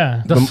 Bro,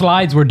 yeah. The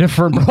slides were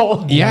different,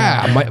 bro.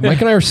 Yeah, Mike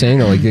and I were saying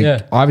that, like,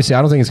 Yeah. obviously,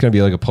 I don't think it's going to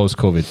be like a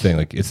post-COVID thing.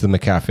 Like, it's the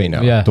McCafe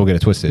now. Yeah. Don't get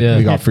it twisted. Yeah.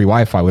 We got free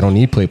Wi-Fi. We don't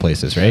need play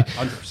places, right?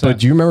 100%. But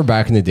do you remember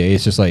back in the day?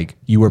 It's just like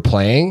you were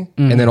playing,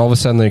 and then all of a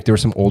sudden, like there were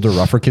some older,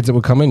 rougher kids that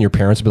would come in. Your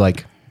parents would be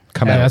like,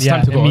 "Come Yeah, out." it's Yeah,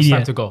 time to go. It's immediate.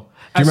 time to go.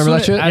 Do you remember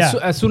that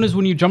shit? As soon as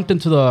when you jumped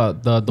into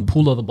the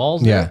pool of the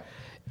balls, Yeah. there,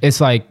 it's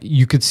like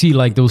you could see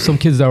like there was some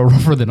kids that were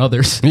rougher than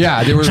others.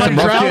 Yeah, there were some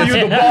rough drown kids.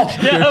 you the ball.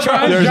 There's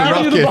some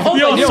rough kids.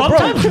 Yo,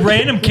 sometimes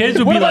random kids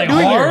would be am I like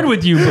doing hard here?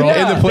 with you, bro.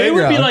 In the They would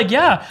be playground. like,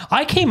 yeah,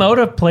 I came out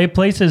of play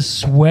places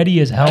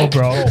sweaty as hell,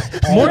 bro.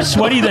 More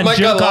sweaty than Mike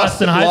gym got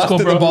class in high lost school,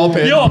 in the bro. ball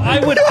pit. Yo,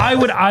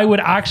 I would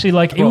actually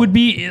like it would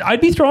be.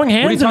 I'd be throwing What are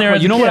you hands in talking there. about?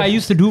 as You a know what kid. I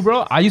used to do,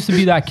 bro? I used to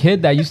be that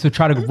kid that used to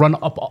try to run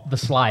up the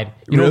slide.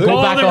 You know, Really? go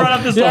Oh, back they up. run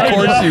up the Of slide.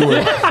 course you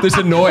were. There's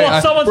a noise.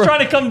 Well, someone's trying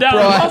to come down.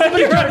 Bro,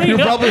 Somebody running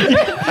you're up. probably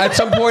at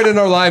some point in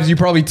our lives, you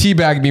probably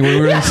teabagged me when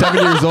we were like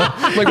 7 years old.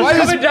 Like, why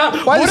coming down.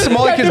 does What is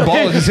Somali this guy kid's ball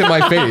doing? just hit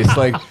my face?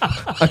 Like,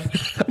 I'm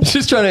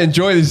just trying to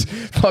enjoy these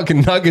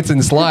fucking nuggets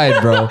and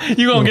slide, bro.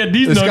 You gonna get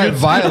these This guy nuggets?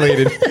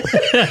 violated.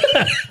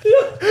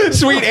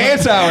 Sweet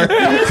ants hour.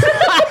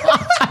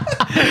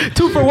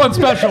 2-for-1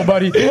 special,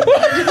 buddy.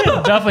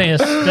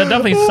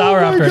 definitely sour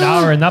after an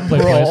hour in that play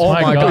place. Oh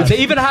my my god. god! They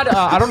even had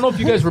I don't know if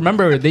you guys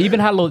remember. They even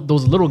had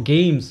those little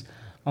games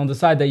on the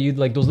side that you'd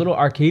like those little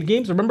arcade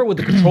games. Remember with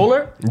the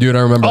controller? Dude, I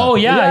remember. Oh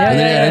yeah. And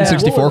then yeah.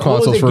 N64 What was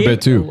consoles it, for a bit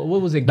too.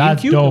 What was it?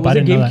 That's GameCube? dope. Was I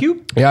it didn't know that. GameCube?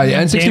 Yeah, the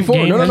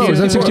N64. No, it was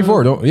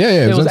N64.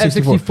 It was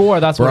N64.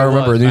 That's what where I it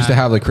remember. was, They used to man.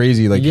 have like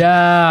crazy, like,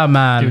 Yeah,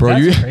 man. Dude, bro,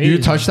 that's you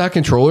crazy. touch that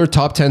controller,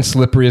 top 10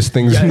 slipperiest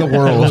things in the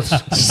world.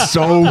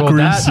 So Bro,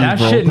 greasy, that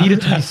bro. shit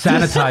needed to be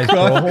sanitized,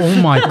 bro.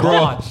 Oh my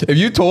god. If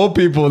you told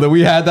people that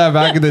we had that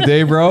back in the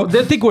day, bro,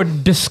 They think we're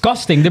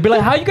disgusting. They'd be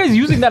like, "How are you guys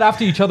using that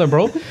after each other,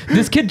 bro?"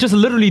 This kid just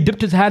literally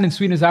dipped his hand in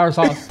sweet and sour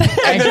sauce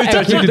and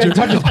touched it.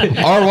 touched it.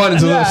 R1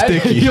 is a little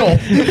sticky. Yo,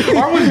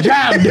 R was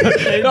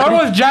jammed. R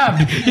was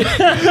jammed. You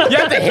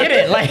have to hit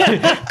it like a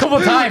couple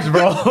times,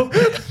 bro.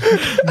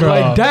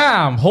 Like,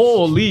 damn,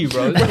 holy,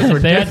 bro.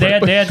 They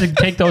had to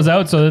take those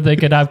out so that they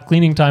could have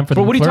cleaning time for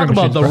the But what are you flare talking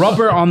about? machines, The bro.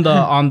 rubber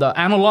on the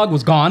analog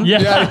was gone.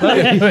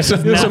 Yeah.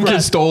 Some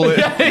kid stole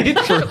it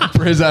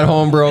for his at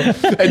home, bro.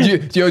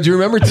 And do you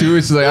remember too?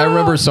 It's like I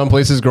remember some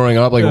places growing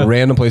up, like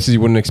random places you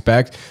wouldn't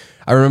expect.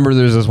 I remember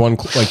there's this one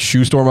like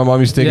shoe store my mom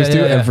used to take us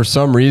to, and for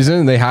some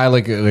reason they had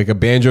like a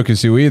Banjo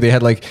Kazooie. They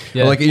had like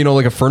like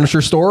a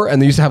furniture store,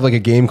 and they used to have like a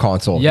game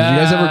console. Yeah. Did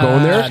you guys ever go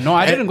in there? No,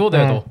 I didn't go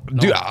there though. No.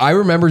 Dude, I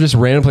remember just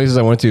random places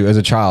I went to as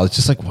a child. It's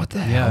just like, what the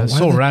hell? Yeah, it's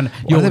so random.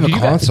 Why do they have a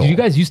console? Did you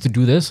guys used to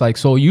do this? Like,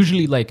 so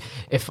usually, like,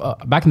 if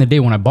back in the day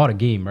when I bought a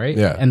game, right?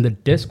 Yeah. And the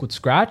disc would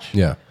scratch.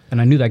 Yeah.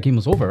 And I knew that game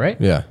was over, right?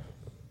 Yeah.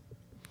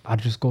 I'd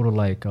just go to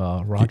like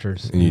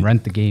Rogers and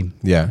rent the game.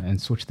 Yeah.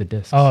 And switch the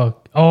discs.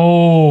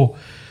 Oh.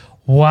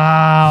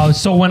 Wow.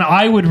 So when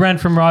I would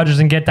rent from Rogers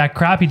and get that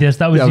crappy disc,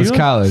 that was you? was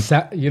Khaled.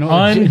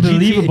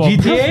 Unbelievable.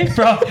 GTA?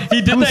 Bro,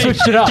 he did that.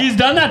 Switched it up? He's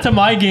done that to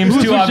my games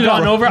too. I've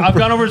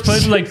gone over his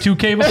place with like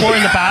 2K before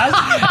in the past.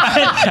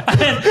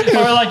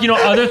 Or like,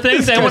 other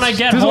things. And when I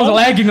get this home. was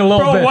lagging a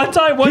little bit. One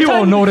time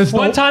won't notice,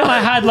 one time I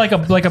had like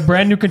a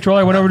brand new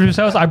controller. I went over to his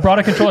house. I brought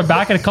a controller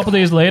back, and a couple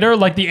days later,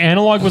 like the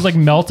analog was like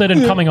melted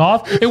and coming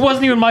off. It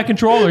wasn't even my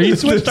controller. He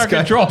switched our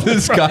controller.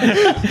 This guy.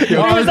 It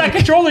was that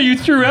controller you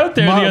threw out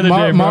there the other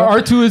day, bro. My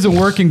R2 isn't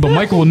working, but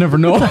Michael will never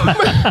know.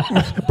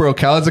 Bro,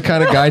 Khaled's the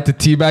kind of guy to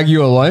teabag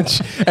you at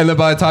lunch, and then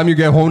by the time you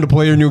get home to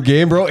play your new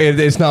game, bro,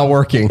 it's not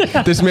working.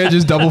 This man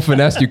just double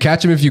finessed you.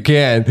 Catch him if you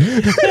can.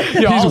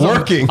 He's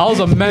working. I was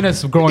a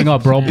menace growing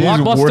up, bro.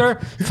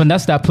 Blockbuster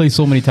finessed that place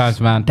so many times,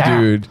 man.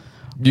 Damn. Dude.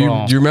 Do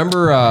you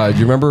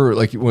remember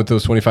like with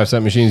those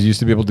 25-cent machines, you used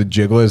to be able to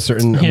jiggle a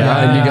certain amount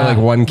and you get like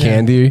one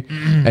candy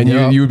and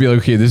you would be like,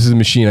 okay, this is a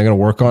machine, I'm gonna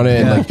work on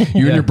it. And like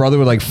you and your brother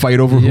would like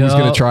fight over who's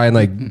gonna try and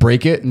like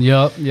break it.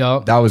 Yep.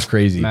 That was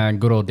crazy. Man,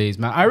 good old days,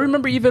 man. I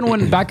remember even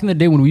when back in the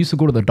day when we used to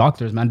go to the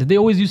doctors, man, did they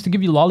always used to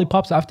give you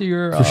lollipops after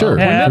your For sure.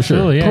 Yeah, for sure.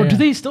 absolutely. Yeah, Bro, do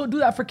they still do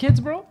that for kids,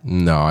 bro?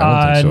 No, I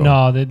don't think so.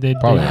 No,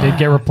 they'd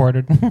get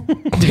reported.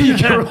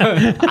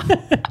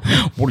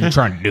 What are you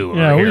trying to do?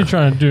 Yeah, what are you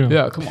trying to do?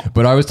 Yeah, come on.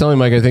 But I was telling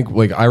Mike, I think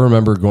like I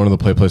remember going to the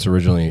play place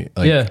originally.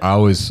 Like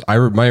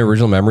my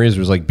original memories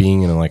was like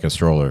being in like a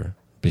stroller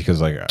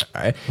because like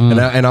and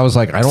I was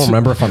like, I don't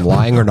remember if I'm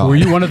lying or not. Were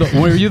you one of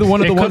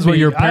the ones where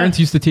your parents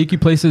used to take you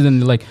places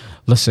and like,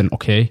 listen,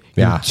 okay,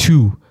 you're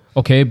 2.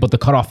 Okay, but the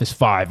cutoff is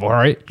 5. All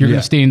right, you're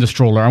gonna stay in the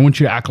stroller. I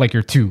want you to act like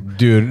you're 2,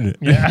 dude.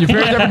 Your parents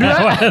ever do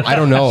that? I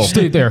don't know.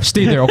 Stay there.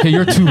 Okay,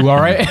 you're 2. All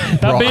right.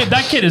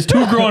 That kid is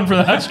too grown for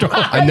that stroller.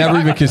 I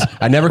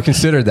never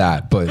considered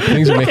that, but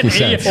things are making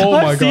sense.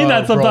 I've seen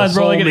that sometimes,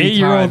 bro. Like an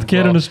 8-year-old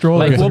kid in a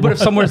stroller. Like, what if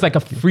somewhere's like a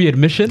free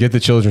admission? Get the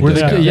children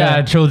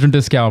discount. Children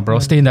discount, bro.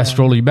 Stay in that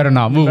stroller. You better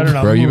not move,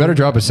 bro. You better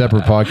drop a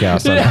separate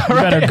podcast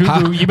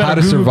on you better how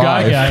to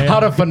survive, how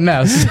to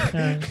finesse,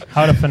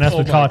 how to finesse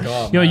with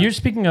college. Yo, you're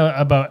speaking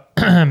about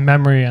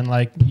memory and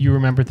like you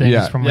remember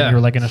things from when you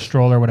were like in a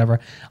stroller or whatever.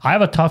 I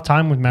have a tough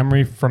time with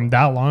memory from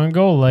that long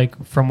ago,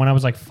 like from when I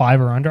was like 5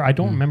 or under. I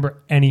don't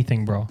remember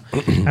anything, bro.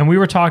 And we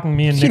were talking,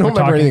 me and Nick you don't were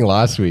remember talking anything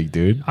last week,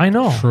 dude. I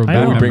know. We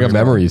bring up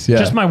memories. Yeah,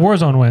 just my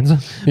Warzone wins.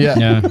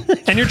 Yeah.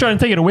 And you're trying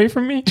to take it away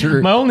from me.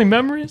 Sure. My only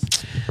memories.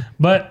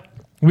 But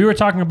we were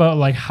talking about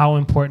like how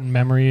important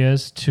memory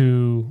is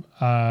to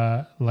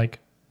like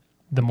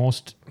the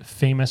most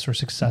famous or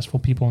successful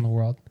people in the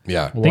world.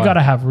 Yeah. They got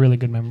to have really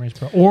good memories,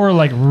 bro. Or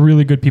like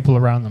really good people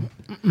around them.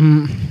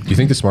 Do you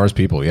think the smartest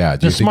people? Yeah.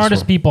 The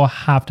smartest people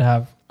have to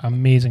have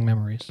amazing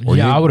memories.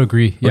 I would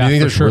agree. Or do you think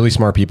there's really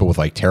smart people with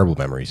like terrible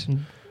memories?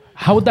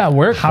 How would that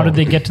work? How did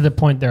they get to the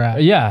point they're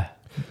at? Yeah.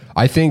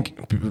 I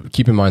think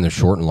keep in mind their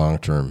short and long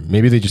term.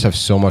 Maybe they just have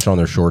so much on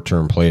their short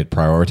term plate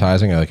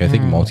prioritizing. Like I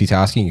think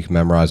multitasking, you can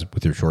memorize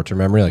with your short term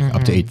memory like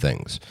up to 8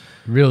 things.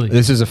 Really?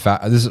 This is a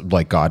fact. This is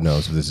like God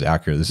knows if this is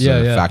accurate. This is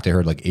a fact I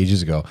heard like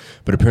ages ago.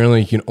 But apparently,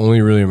 you can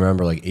only really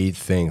remember like 8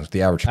 things.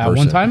 The average person at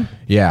one time.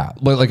 Yeah,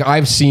 but like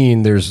I've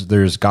seen,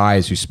 there's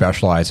guys who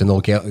specialize and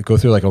they'll go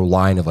through like a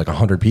line of like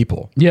 100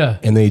 people. Yeah,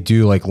 and they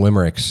do like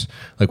limericks.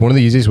 Like one of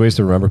the easiest ways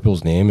to remember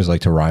people's name is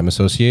like to rhyme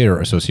associate or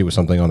associate with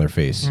something on their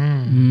face.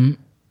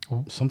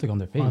 Something on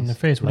their face. On their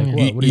face. Like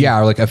what? Yeah,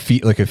 or like a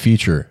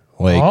feature.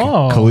 Like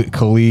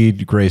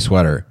Khalid gray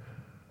sweater.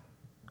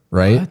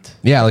 Right? What?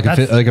 Yeah, like a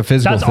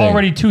physical that's thing.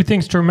 already 2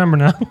 things to remember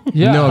now.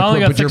 Yeah. No, I only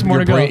got but 6 more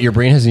to go. Your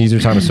brain has an easier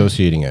time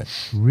associating it.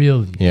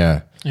 Really?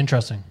 Yeah.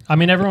 Interesting. I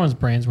mean, everyone's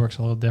brains works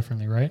a little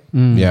differently, right?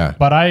 Yeah.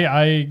 But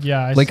I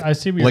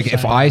see what you're like saying.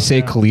 if I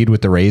say Khalid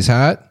with the Rays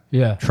hat,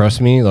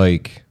 trust me,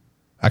 like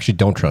actually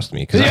don't trust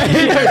me because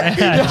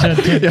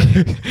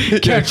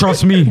can't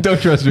trust me.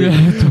 Don't trust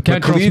me.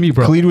 Can't trust me,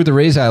 bro. Khalid with the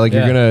Rays hat, like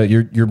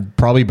you're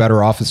probably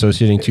better off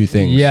associating 2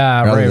 things.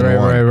 Yeah,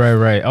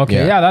 right.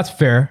 Okay, yeah, that's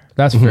fair.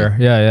 That's fair.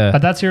 Yeah.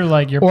 But that's your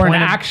your or point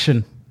an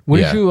action.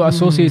 Wouldn't you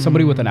associate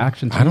somebody with an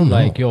action too? I don't know.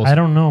 Like, yo, I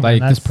don't know.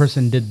 Like man, this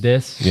person did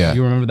this. Yeah.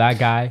 You remember that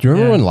guy? Do you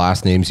remember when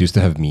last names used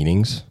to have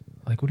meanings?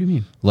 Like, what do you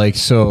mean? Like,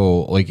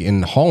 so, like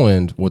in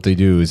Holland, what they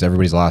do is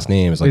everybody's last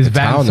name is like Is the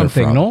Van town they're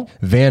something, from. no?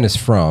 Van is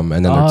from,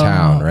 and then their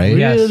town, right?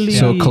 Really?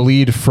 So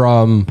Khalid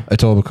from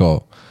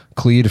Etobicoke,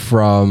 Khalid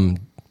from,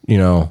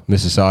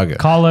 Mississauga.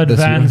 Khalid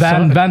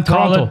Van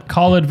Toronto.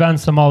 Khalid Van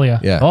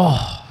Somalia. Yeah.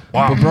 Oh,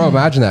 wow. But bro,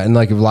 imagine that. And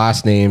like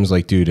last names,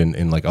 like dude,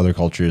 in like other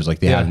cultures, like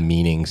they have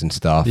meanings and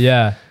stuff.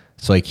 yeah.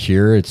 It's like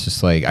here, it's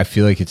just like I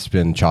feel like it's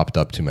been chopped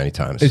up too many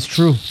times. It's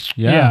true.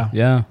 Yeah.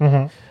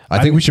 Mm-hmm.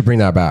 I think we should bring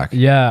that back.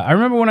 Yeah, I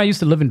remember when I used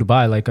to live in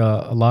Dubai. Like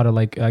a lot of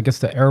like, I guess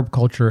the Arab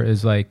culture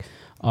is like,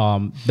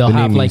 they'll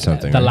have like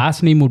the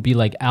last name would be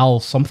like Al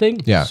something.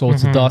 Yeah. So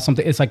it's the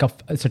something. It's like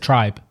it's a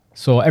tribe.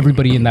 So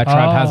everybody in that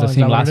tribe has the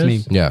same last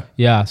name. Yeah.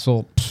 Yeah.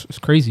 So it's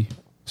crazy.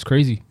 It's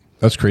crazy.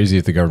 That's crazy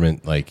if the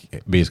government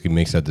like basically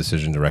makes that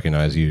decision to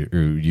recognize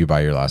you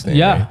by your last name.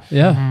 Yeah. Right?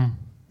 Yeah. Mm-hmm.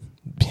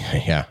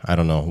 Yeah. I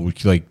don't know.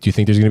 Like, do you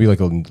think there's going to be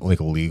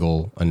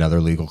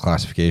another legal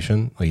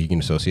classification like you can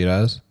associate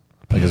as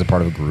a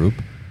part of a group?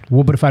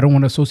 Well, but if I don't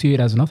want to associate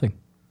as nothing,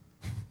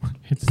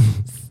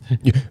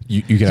 you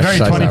can exercise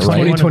that right.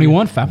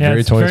 2021, fam. Yeah,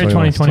 very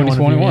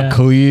 2021. Yeah.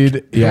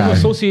 Khalid, yeah. Don't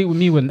associate with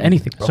me with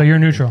anything, bro. So you're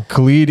neutral.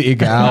 Khalid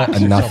Igal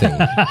and nothing.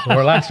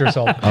 Relax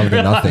yourself. Of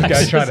the nothing.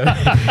 This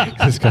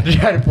guy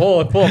trying to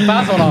pull a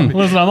fast one on me.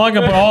 Listen, I'm not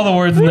gonna put all the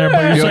words in there,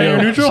 but you're saying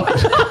you're neutral.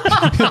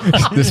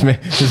 this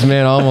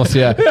man almost,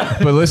 yeah.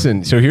 But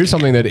listen, so here's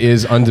something that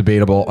is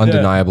undebatable,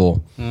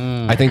 undeniable.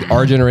 I think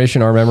our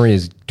generation, our memory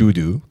is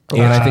doo-doo.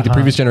 And I think the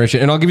previous generation,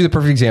 and I'll give you the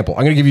perfect example.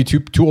 I'm going to give you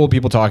two old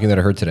people talking that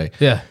I heard today.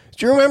 Yeah.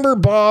 Do you remember,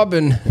 Bob,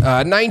 in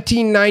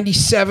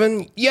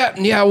 1997? Yeah,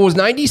 it was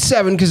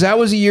 97 because that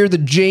was the year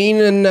that Jane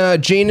and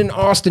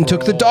Austin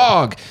took the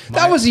dog.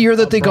 That was the year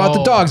that they got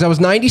the dogs. That was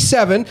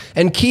 97,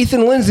 and Keith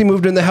and Lindsay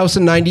moved in the house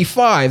in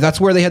 95.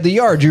 That's where they had the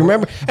yard. Do you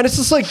remember? And it's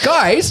just like,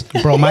 guys.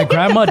 Bro, my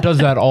grandma does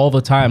that all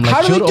the time. Like,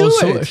 how do they do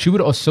it? She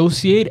would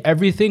associate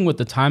everything with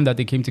the time that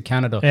they came to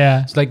Canada.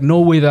 Yeah. It's like, no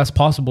way that's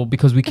possible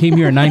because we came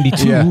here in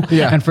 92.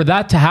 And for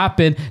that to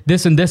happen,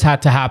 this and this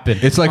had to happen.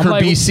 It's like her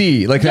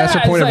BC. Like, that's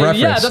her point of reference.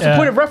 Yeah, that's a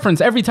point of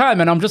reference every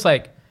time. And I'm just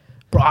like,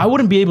 bro, I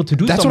wouldn't be able to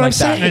do something like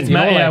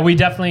that. We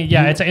definitely,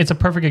 it's a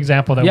perfect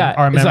example that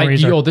our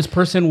memories like, this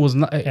person was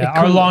not...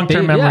 our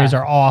long-term memories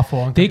are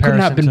awful. They couldn't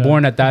have been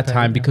born at that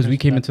time because we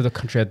came into the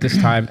country at this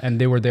time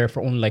and they were there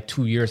for only like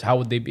 2 years. How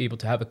would they be able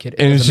to have a kid?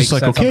 And it's just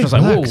like, okay,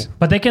 whoa.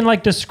 But they can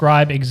like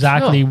describe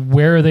exactly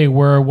where they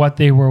were, what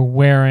they were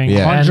wearing,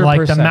 and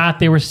like the mat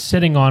they were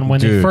sitting on when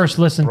they first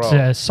listened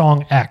to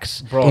song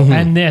X.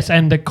 And this,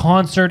 and the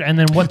concert, and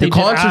then what they did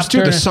after. The concerts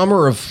too, the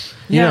summer of...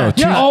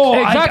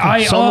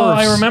 exactly.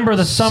 I remember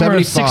the summer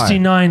of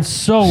 '69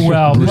 so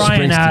well.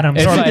 Brian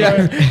Adams.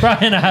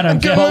 Brian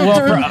Adams.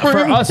 Well,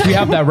 for us, we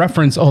have that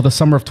reference. Oh, the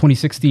summer of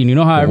 2016. You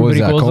know how everybody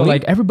goes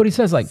like everybody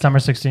says like summer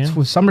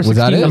 16. Summer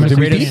 16 was the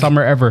greatest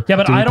summer ever. Yeah,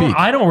 but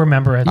I don't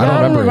remember it.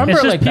 I don't remember.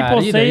 It's just like people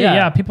that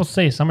say people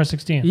say summer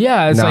 16.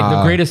 Yeah, it's like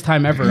the greatest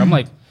time ever. I'm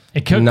like.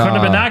 It couldn't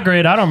have been that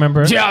great. I don't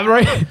remember. Yeah,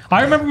 right.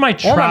 I remember my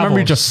travels. All my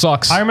memory just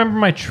sucks. I remember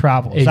my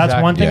travels. Exactly.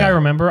 That's one thing I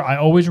remember. I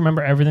always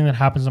remember everything that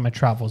happens in my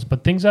travels.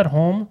 But things at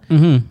home,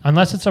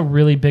 unless it's a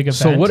really big event.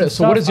 So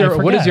what is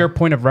your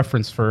point of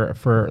reference for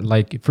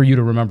you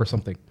to remember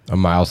something? A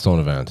milestone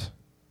event.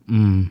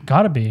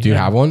 Gotta be. Do you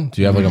have one?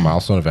 Do you have like a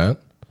milestone event?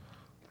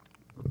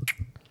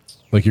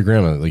 Like your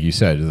grandma, like you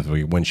said,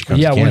 when she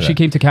comes to Canada. Yeah, when she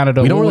came to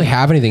Canada. We don't really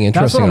have anything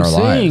interesting in our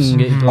lives.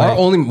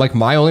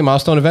 My only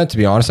milestone event, to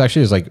be honest,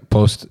 actually, is like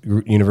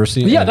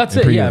post-university. Yeah, that's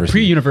it. Yeah,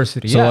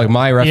 pre-university. So like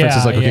my reference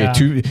is like,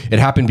 it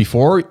happened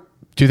before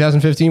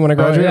 2015 when I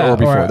graduated or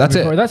before. That's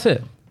it. That's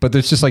it. But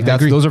it's just like,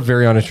 those are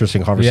very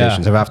uninteresting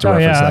conversations. I have to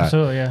reference that.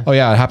 Absolutely, yeah. Oh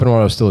yeah, it happened when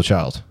I was still a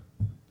child.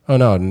 Oh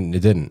no,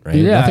 it didn't. Right?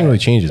 Yeah. Nothing really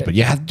changes. But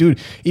yeah, dude.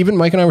 Even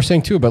Mike and I were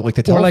saying too about like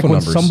the telephone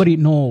numbers.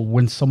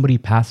 When somebody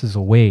passes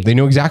away, they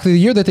know exactly the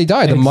year that they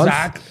died. The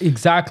month.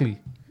 Exactly.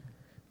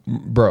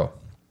 Bro.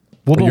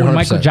 What about when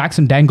Michael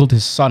Jackson dangled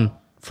his son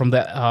from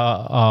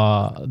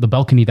the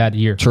balcony that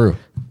year? True.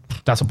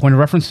 That's a point of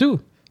reference too.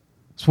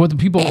 It's what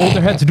the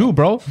older heads do,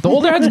 bro. The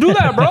older heads do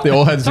that, bro. The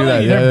old heads do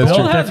that. Yeah, that's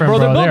true.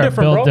 They're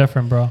built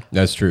different, bro.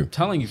 That's true. I'm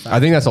telling you, fam. I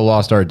think that's a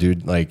lost art,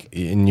 dude. Like,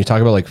 and you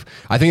talk about like,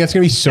 I think that's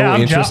gonna be so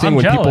interesting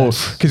when people,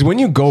 because when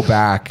you go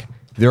back,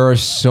 there are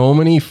so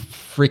many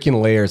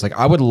freaking layers. Like,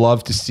 I would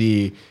love to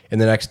see in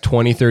the next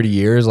 20, 30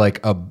 years,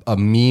 like a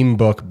meme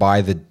book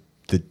by the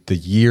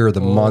year, the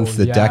month,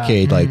 the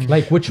decade,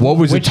 like what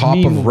was the top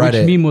of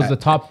Reddit? Which meme was the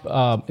top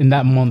in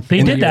that month?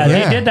 They did that.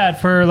 They did that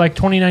for like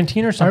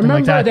 2019 or something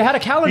like that. They had a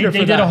calendar for that.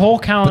 They did a whole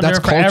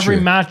calendar for every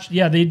match.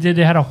 Yeah, they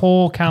had a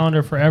whole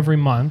calendar for every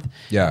month.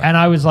 Yeah. And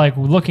I was like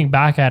looking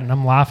back at it and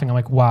I'm laughing. I'm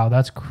like, wow,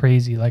 that's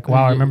crazy. Like,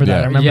 wow, I remember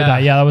that. I remember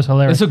that. Yeah, that was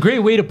hilarious. It's a great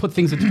way to put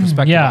things into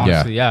perspective.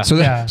 Yeah.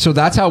 So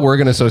that's how we're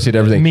gonna associate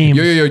everything. Memes.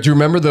 Yo. Do you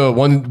remember the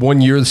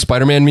one year the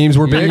Spider-Man memes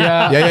were big?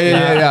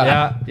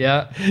 Yeah.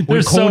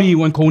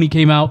 When Coney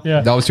came out.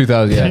 Yeah. That was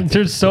 2000. Yeah.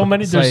 There's so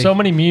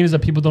many memes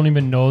that people don't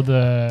even know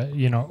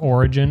the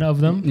origin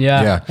of them.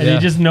 Yeah. And you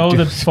just know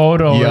the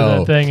photo or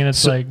the thing, and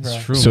it's like, bro.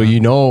 True, so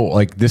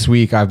like this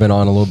week I've been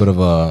on a little bit of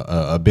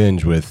a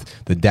binge with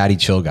the Daddy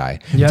Chill guy.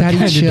 Yeah,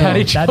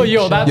 Daddy Chill.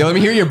 Yo, let me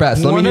hear your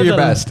best.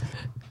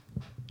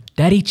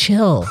 Daddy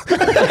Chill.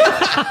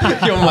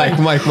 Yo, Mike.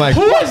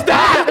 Who is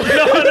that?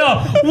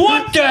 No.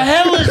 What the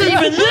hell is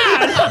even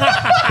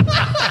that?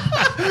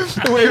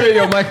 Wait,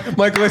 yo,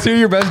 Mike, let's hear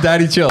your best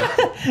Daddy Chill.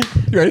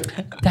 You ready?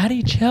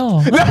 Daddy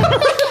Chill. Yo,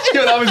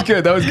 that was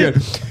good.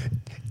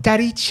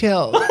 Daddy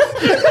Chill.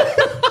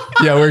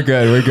 Yeah, we're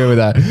good. We're good with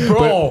that,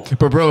 bro.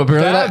 But bro,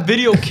 apparently that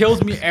video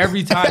kills me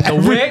every time. The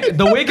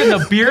wig, and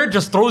the beard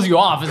just throws you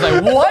off. It's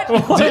like what?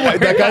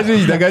 that guy's a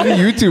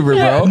YouTuber,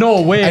 bro.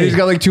 No way. And he's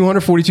got like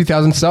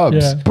 242,000 subs.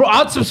 Yeah. Bro,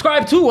 I'd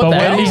subscribe too. What But the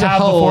what hell? did he have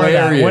before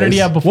that? What did he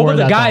have before What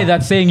about that? the guy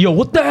that's saying, "Yo,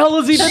 what the hell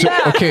is even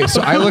that?" Okay,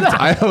 so I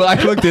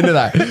looked into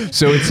that.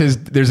 So it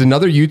says there's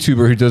another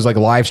YouTuber who does like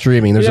live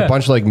streaming. There's a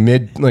bunch of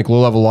like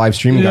low level live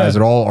streaming guys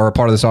that all are a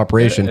part of this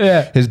operation.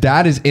 His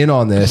dad is in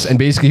on this, and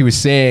basically he was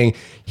saying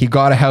he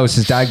got a house.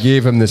 His dad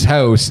gave him this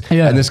house,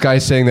 and this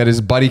guy's saying that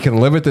his buddy can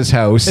live at this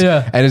house.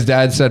 And his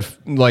dad said,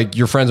 like,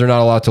 your friends are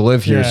not allowed to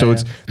live here. So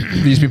it's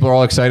these people are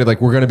all excited,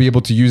 like, we're going to be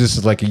able to use this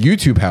as like a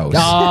YouTube house.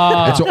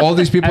 And so all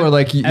these people are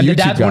like and YouTube the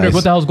dad's guys. wondering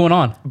what the hell's going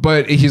on.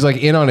 But he's like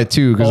in on it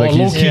too, because like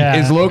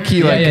he's low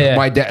key like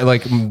my dad,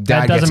 like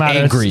dad gets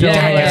angry.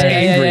 Dad gets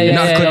angry.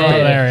 Not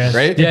clickbait,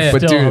 right? Yeah,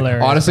 but dude,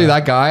 hilarious, honestly,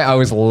 that guy, I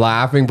was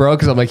laughing, bro,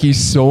 because I'm like,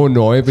 he's so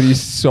annoyed, but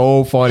he's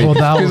so funny.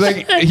 Because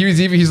like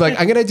he's like,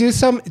 I'm gonna do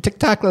some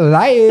TikTok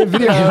live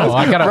video.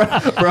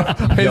 Bro,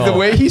 the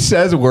way he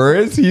says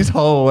words, he's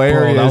hilarious.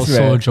 Bro, that was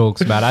so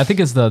jokes, man. I think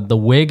it's the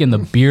wig and the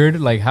beard,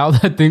 like how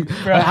that thing.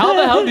 Like, how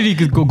the hell did he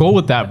go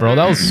with that, bro?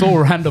 That was so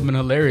random and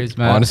hilarious,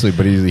 man. Honestly,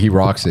 but he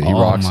rocks it. He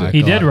rocks it.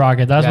 He did rock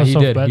it. That's what's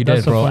so bad. He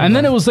did, bro. And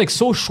then it was like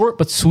so short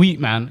but sweet,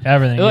 man.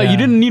 Everything. Like you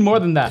didn't need more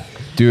than that,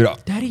 dude.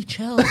 Daddy,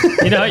 chill.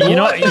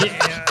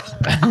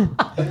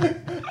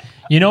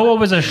 You know what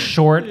was a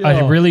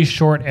really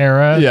short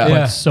era,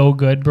 but so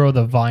good, bro?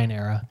 The Vine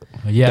era.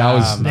 Yeah, that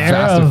was the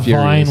era of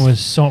Vine was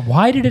so.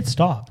 Why did it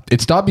stop?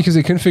 It stopped because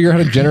they couldn't figure out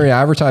how to generate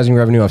advertising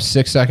revenue off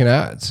 6-second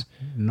ads.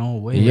 No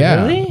way.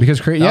 Yeah, really?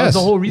 Because was the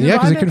whole reason. Yeah,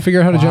 because they couldn't figure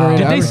out how to generate.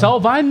 Did they sell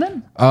Vine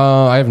then?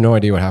 I have no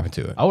idea what happened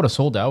to it. I would have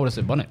sold it. I would have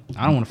said, "Bun it."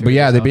 I don't want to. But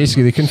yeah, they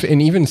couldn't,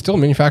 and even still,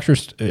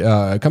 manufacturers,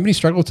 companies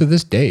struggle to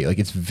this day. Like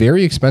it's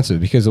very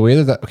expensive because the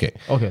way that. Okay.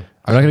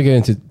 I'm not going to get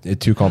into it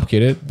too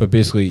complicated, but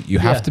basically, you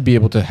have to be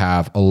able to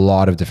have a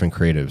lot of different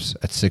creatives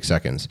at 6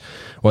 seconds.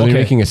 Whether you're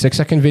making a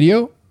 6-second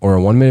video or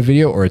a 1-minute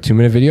video or a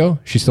 2-minute video,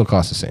 she still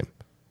costs the same.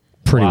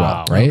 Pretty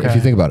well, right? If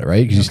you think about it,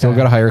 right? Because you still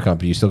got to hire a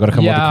company, you still got to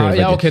come up with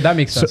creative ideas. Okay, that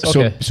makes sense.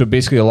 So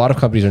basically, a lot of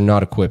companies are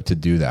not equipped to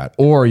do that,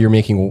 or you're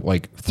making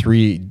like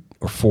 3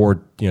 or 4,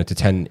 to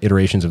 10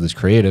 iterations of this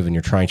creative, and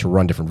you're trying to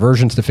run different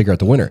versions to figure out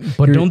the winner.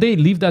 But don't they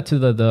leave that to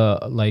the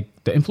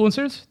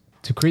influencers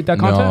to create that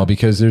content? No,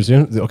 because there's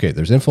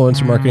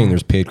influencer marketing,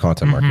 there's paid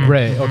content marketing.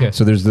 Right. Okay.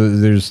 So there's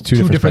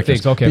two different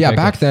things. Okay. But yeah,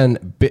 back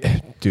then,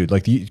 dude,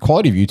 like the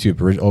quality of YouTube,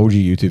 OG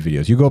YouTube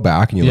videos, you go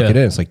back and you look at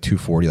it, it's like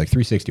 240, like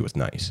 360 was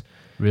nice.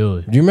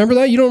 Really? Do you remember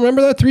that? You don't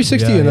remember that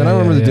 360? And then I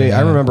remember the day.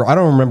 I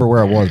don't remember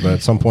where I was, but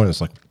at some point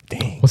it's like,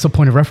 dang. What's the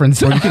point of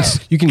reference? Bro,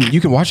 you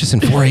can watch this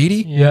in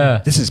 480.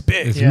 Yeah. This is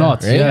big. It's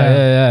nuts. Right?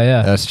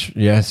 Yeah. That's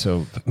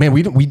So man,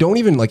 we don't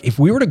even like if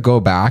we were to go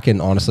back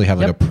and honestly have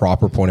like a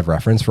proper point of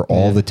reference for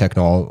all the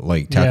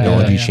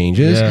technology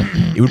changes,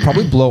 it would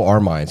probably blow our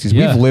minds because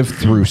we've lived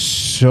through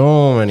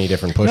so many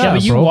different pushes. Yeah,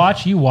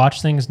 but you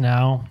watch things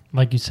now,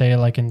 like you say,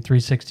 like in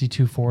 360,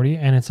 240,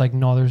 and it's like,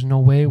 no, there's no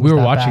way it was we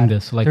were that watching bad.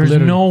 this. Like there's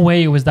no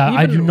way it was that.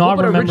 I do not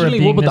remember it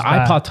being what about this the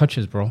bad. iPod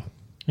touches, bro?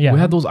 Yeah, we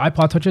had those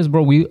iPod touches,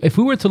 bro. If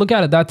we were to look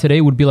at it that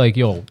today, would be like,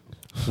 yo,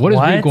 what is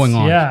really going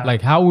on? Yeah.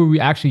 Like, how were we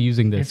actually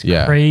using this?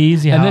 It's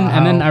crazy. And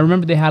then I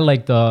remember they had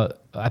like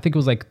I think it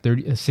was like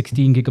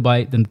 16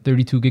 gigabyte, then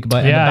 32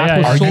 gigabyte. Yeah, and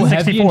the back was so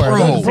heavy.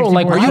 Bro,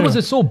 like why was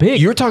it so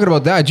big? You were talking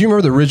about that. Do you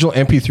remember the original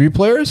MP3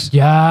 players?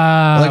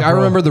 Yeah. Like I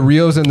remember the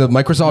Rios and the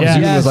Microsoft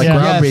Zoom was like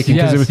groundbreaking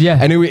because it was.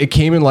 And it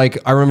came in like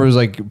I remember it was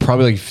like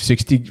probably like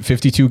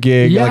 52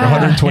 gig, like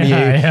 128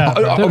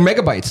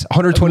 megabytes,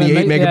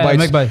 128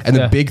 megabytes, and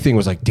the big thing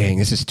was like, dang,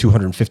 this is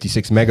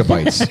 256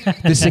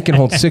 megabytes. This thing can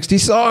hold 60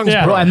 songs,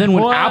 bro. And then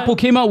when Apple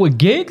came out with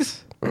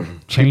gigs.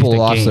 People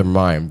lost their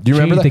mind. Do you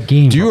remember that? The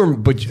game, do you?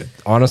 But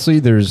honestly,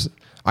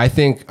 I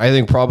think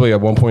probably at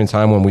one point in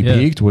time when we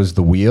peaked was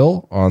the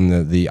wheel on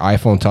the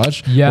iPhone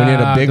Touch. Yeah, when you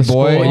had a big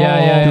boy who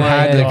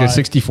had like a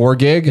 64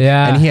 gig,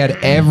 and he had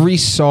every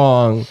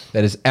song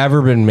that has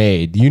ever been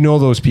made. You know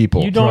those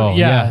people. You don't.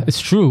 Bro, it's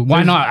true.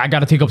 Why not? I got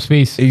to take up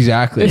space.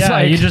 Exactly.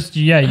 It's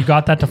you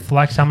got that to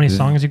flex how many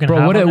songs you can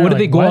have. Bro, what do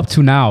they go up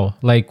to now?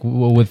 Like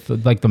with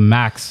like the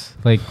max,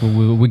 like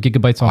with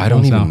gigabytes on. I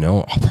don't even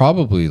know.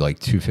 Probably like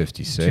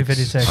 256.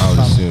 256. I would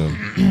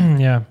assume.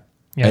 Yeah.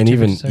 Yeah, and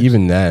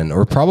even then,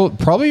 or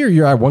probably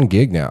you're at 1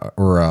 gig now,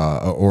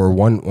 or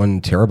one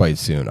terabyte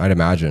soon. I'd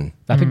imagine.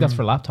 I think that's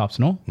for laptops.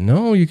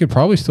 No, you could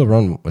probably still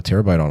run a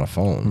terabyte on a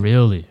phone.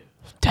 Really?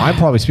 I'm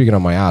probably speaking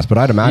on my ass, but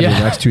I'd imagine the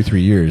next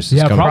 2-3 years.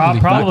 Yeah,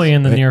 probably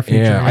in the near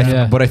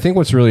future. But I think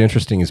what's really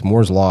interesting is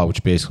Moore's Law,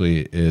 which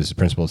basically is the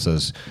principle that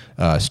says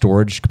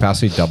storage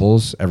capacity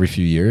doubles every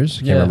few years.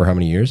 I can't remember how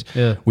many years.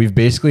 Yeah. We've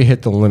basically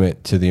hit the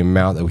limit to the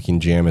amount that we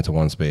can jam into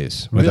one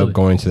space without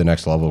going to the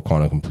next level of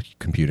quantum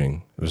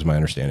computing. Was my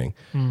understanding.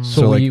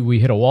 So like, we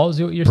hit a wall.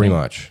 Is what you're pretty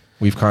saying? much.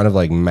 we've kind of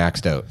like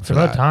maxed out for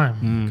that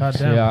time. God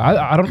damn.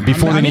 Yeah, I don't.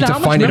 Before they need to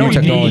find a new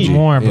technology.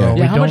 More, bro.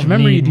 Yeah, how much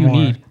memory do you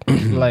need?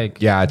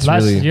 Like, yeah, it's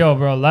less, really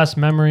bro. Less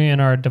memory in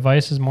our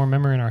devices, more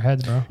memory in our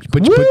heads, bro.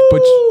 But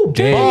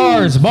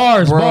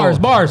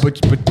bars.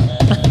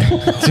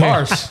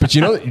 But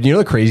you know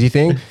the crazy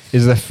thing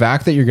is the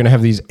fact that you're going to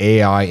have these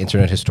AI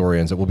internet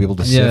historians that will be able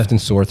to sift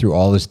and sort through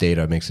all this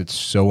data makes it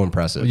so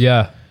impressive.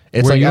 Yeah.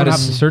 It's where like you don't have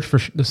to search for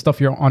the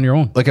stuff you're on your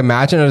own. Like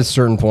imagine at a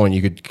certain point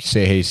you could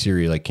say, "Hey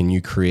Siri, like can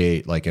you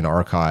create like an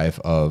archive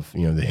of,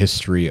 you know, the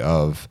history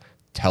of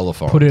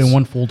telephones?" Put it in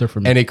one folder for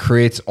me. And it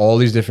creates all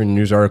these different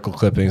news article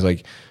clippings.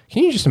 Like,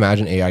 can you just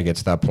imagine AI gets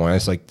to that point?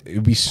 It's like it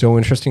would be so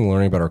interesting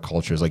learning about our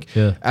cultures. Like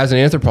as an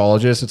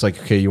anthropologist, it's like,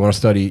 okay, you want to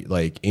study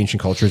like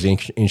ancient cultures,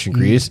 ancient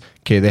Greece.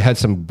 Okay, they had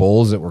some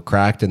bowls that were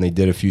cracked and they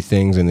did a few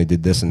things and they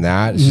did this and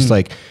that. It's just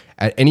like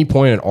at any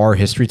point in our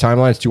history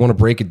timelines, do you want to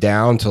break it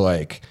down to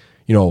like,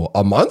 you know,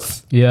 a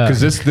month? Yeah.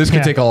 Because this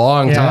could take a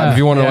long time if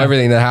you want to know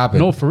everything that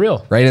happened. No, for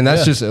real. Right. And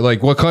that's just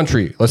like what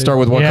country? Let's start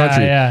with what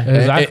country. Yeah.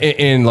 Exactly.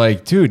 And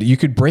like, dude, you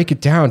could break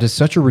it down to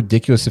such a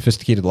ridiculous,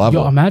 sophisticated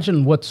level. Yo,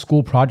 imagine what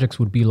school projects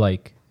would be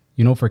like,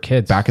 you know, for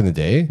kids. Back in the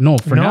day? No,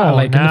 for now,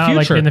 like in the future.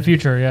 Like in the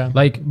future, yeah.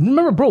 Like,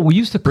 remember, bro, we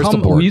used to come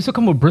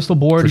with Bristol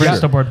board.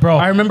 Bristol board, bro.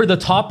 I remember the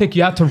topic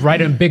you had to write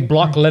in big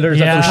block letters.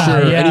 Yeah, for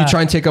sure. Yeah. And you try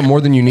and take up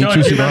more than you need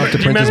to, so you don't have to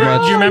print as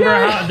much. Do you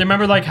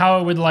remember like how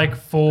it would like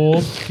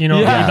fold? You know,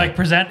 you'd like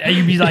present.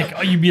 You'd be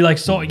like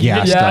so. You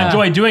didn't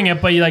enjoy doing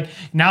it, but you like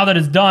now that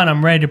it's done,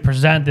 I'm ready to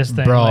present this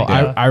thing. Bro,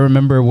 like, I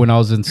remember when I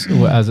was in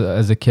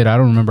as a kid. I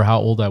don't remember how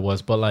old I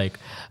was, but like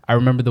I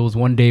remember there was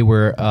one day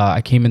where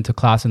I came into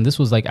class, and this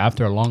was like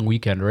after a long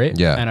weekend, right?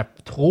 Yeah. And I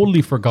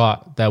totally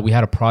forgot that we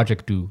had a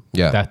project due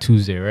that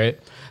Tuesday, right?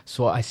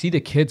 So I see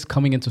the kids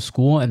coming into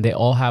school, and they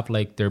all have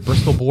like their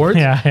Bristol boards,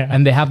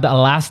 and they have the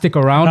elastic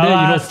around it, you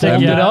know,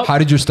 fold it up. How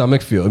did your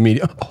stomach feel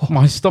immediately? Oh,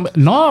 my stomach.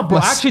 No, bro.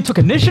 I actually took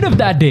initiative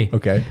that day.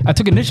 Okay. I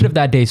took initiative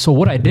that day. So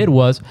what I did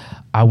was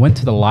I went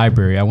to the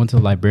library. I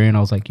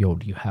was like, yo,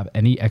 do you have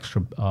any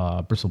extra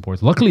Bristol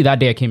boards? Luckily that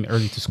day I came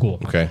early to school.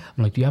 Okay.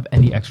 I'm like, do you have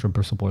any extra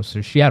Bristol boards?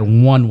 So she had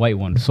one white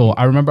one. So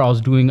I remember I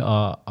was doing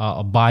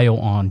a bio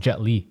on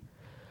Jet Li.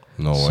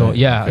 No way. So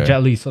yeah,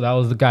 Jet Li. So that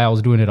was the guy I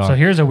was doing it on. So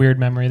here's a weird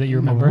memory that you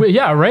remember.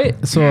 Yeah, right.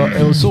 So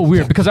it was so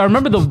weird because I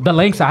remember the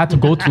lengths I had to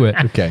go to it.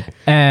 Okay.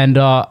 And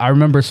I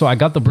remember, so I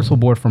got the Bristol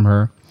board from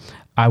her.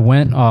 I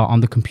went on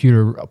the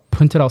computer,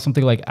 printed out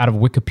something like out of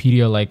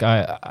Wikipedia. Like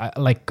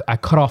I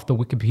cut off the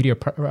Wikipedia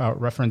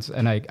reference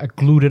and I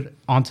glued it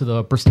onto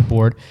the Bristol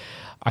board.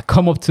 I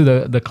come up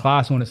to the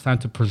class when it's time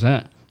to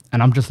present,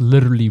 and I'm just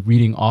literally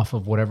reading off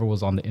of whatever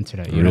was on the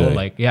internet. You know,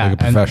 like like a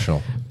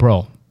professional,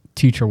 bro.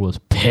 Teacher was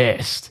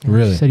pissed.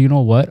 Really? She said, you know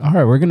what? All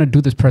right, we're going to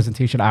do this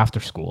presentation after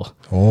school.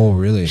 Oh,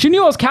 really? She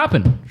knew I was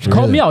capping. She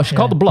called me out. She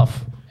called the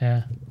bluff.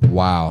 Yeah.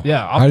 Wow.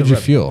 Yeah. How did you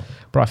feel?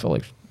 Bro, I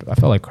felt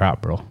like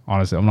crap, bro.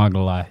 Honestly, I'm not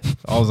going to lie.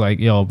 I was like,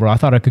 yo, bro, I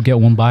thought I could get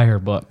one by her,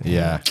 but...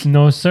 Yeah.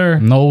 No, sir.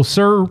 No,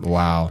 sir.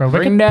 Wow. Bro,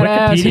 Bring that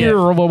ass here,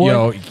 Yo,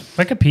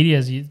 Wikipedia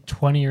is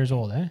 20 years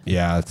old, eh?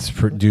 yeah, it's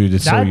dude,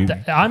 it's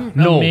I'm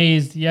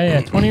amazed.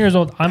 Yeah, 20 years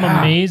old. I'm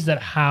amazed at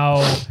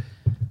how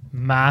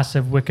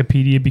massive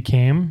Wikipedia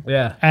became.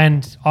 Yeah.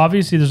 And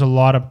obviously there's a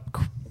lot of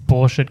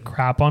bullshit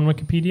crap on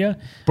Wikipedia.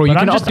 Bro, you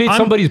can update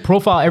somebody's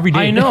profile every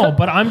day. I know,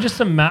 but I'm just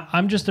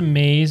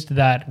amazed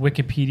that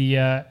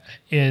Wikipedia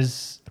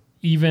is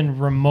even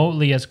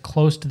remotely as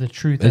close to the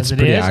truth as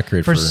it is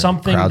for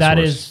something that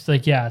is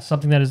like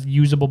something that is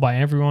usable by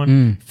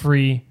everyone,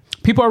 free.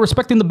 People are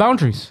respecting the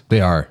boundaries.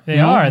 They are. They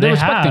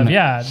have.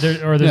 Yeah.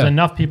 There's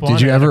enough people Did on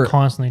you it ever that are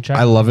constantly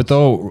checking. I love it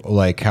though,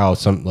 like how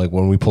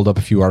when we pulled up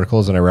a few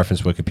articles and I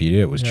referenced Wikipedia,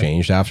 it was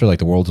changed after, like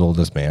the world's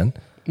oldest man.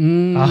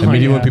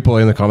 Immediately when people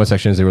in the comment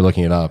sections, they were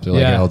looking it up. They're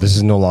like, oh, this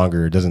is no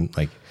longer, it doesn't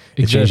like,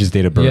 it changes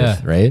date of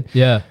birth, right?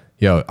 Yeah.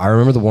 Yo, I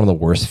remember one of the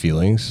worst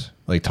feelings,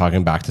 like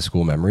talking back to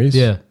school memories.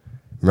 Yeah.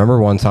 Remember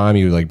one time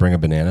you like bring a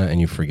banana and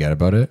you forget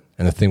about it,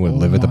 and the thing would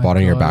live at the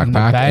bottom of your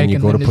backpack, and you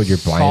go to put your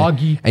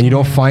blanket, and you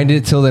don't find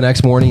it till the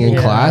next morning in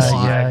class.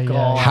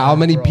 How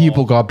many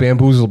people got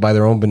bamboozled by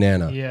their own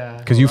banana? Yeah,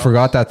 because you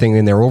forgot that thing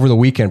in there over the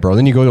weekend, bro.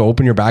 Then you go to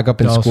open your bag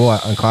up in school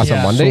in class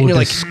on Monday, and you're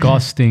like,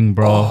 disgusting,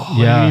 bro. What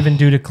do you even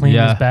do to clean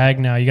this bag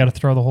now? You got to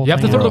throw the whole thing. You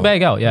have to throw the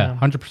bag out. Yeah,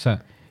 100%.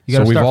 You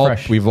got to start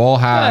fresh. We've all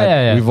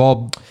had.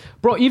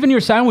 Bro, even your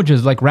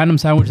sandwiches, like random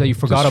sandwich that you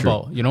forgot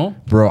about, you know?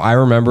 Bro, I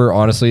remember,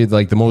 honestly,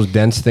 like the most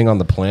dense thing on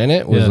the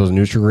planet was those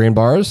Nutri-Grain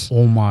bars.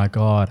 Oh my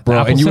God. Bro,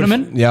 apple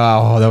cinnamon?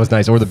 That was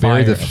nice. Or the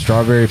berry, the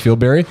strawberry field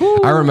berry.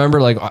 I remember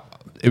like,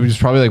 it was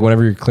probably like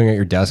whenever you're cleaning out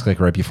your desk, like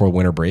right before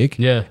winter break.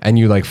 Yeah. And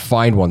you like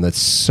find one that's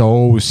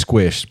so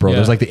squished, bro.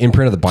 There's like the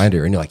imprint of the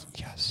binder and you're like,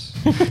 yes.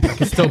 I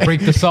can still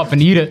break this up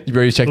and eat it. You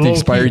better check the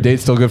expiry date.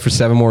 Still good for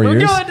 7 more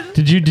years.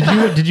 Good.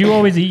 Did you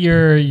always eat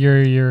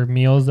your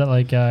meals that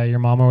like your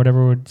mom or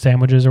whatever would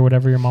sandwiches or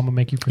whatever your mom would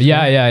make you for?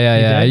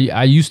 Yeah.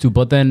 I used to,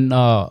 but then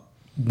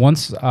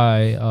once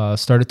I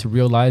started to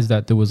realize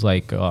that there was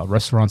like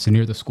restaurants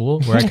near the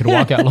school where I could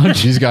walk at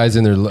lunch. These guys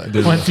in their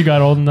once you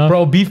got old enough,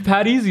 bro, beef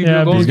patties. These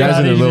guys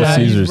in their Little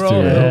Caesars bro, too.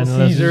 Little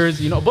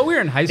Caesars, you know. But we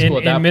were in high school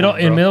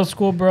in middle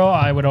school, bro.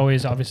 I would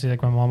always obviously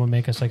like my mom would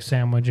make us like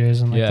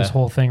sandwiches and like this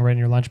whole thing right in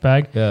your lunch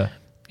bag. Yeah.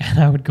 And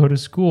I would go to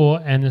school,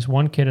 and this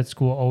one kid at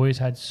school always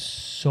had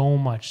so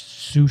much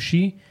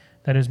sushi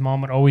that his mom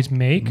would always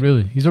make.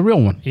 Really, he's a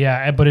real one.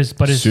 Yeah, but his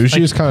sushi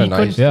like, is kind of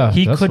nice. Yeah,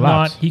 he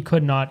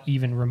could not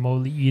even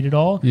remotely eat it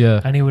all.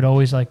 Yeah, and he would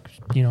always like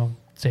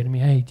say to me,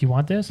 "Hey, do you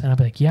want this?" And I'd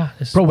be like, "Yeah."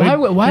 Bro, why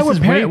were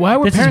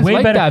parents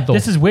like that though?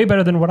 This is way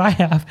better than what I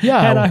have.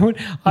 Yeah, and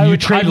I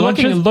would trade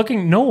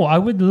looking. No, I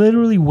would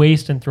literally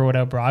waste and throw it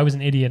out, bro. I was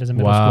an idiot as a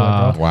middle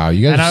schooler, bro. Wow,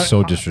 you guys are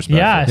so disrespectful.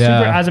 Yeah,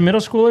 super. As a middle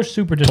schooler,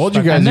 super disrespectful. Told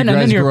you guys,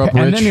 grew up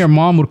rich. And then your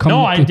mom would come.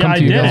 No, I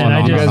didn't. You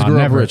guys grew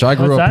up rich. I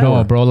grew up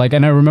poor, bro. Like,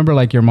 and I remember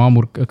like your mom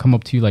would come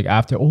up to you like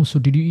after. Oh, so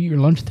did you eat your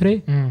lunch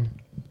today?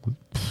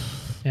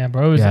 Yeah,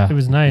 bro. It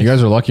was nice. You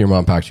guys are lucky your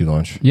mom packed you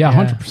lunch. Yeah,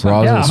 100%. Bro,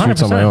 I was in the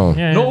streets on my own.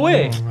 Yeah, no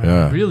way.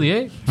 Yeah. Really,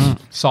 eh?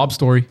 Sob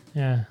story.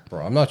 Yeah.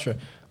 Bro, I'm not sure.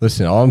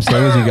 Listen, all I'm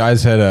saying is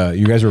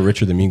you guys were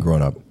richer than me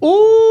growing up.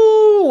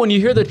 Ooh, when you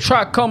hear the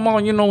track come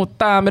on, you know what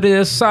time it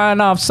is. Sign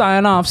off,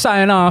 sign off,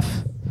 sign off.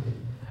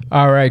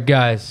 All right,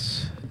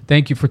 guys.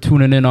 Thank you for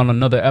tuning in on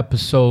another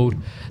episode.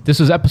 This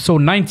was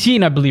episode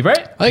 19, I believe,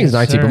 right? I think it's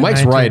 19, but Mike's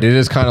 19. Right. It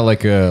is kind of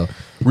like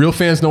real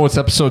fans know it's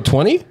episode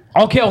 20.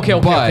 Okay.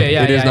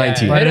 Yeah, it is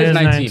 19. It is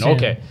 19.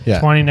 Okay.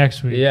 Yeah. 20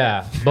 next week.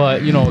 Yeah.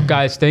 But,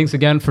 guys, thanks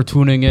again for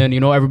tuning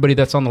in. Everybody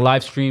that's on the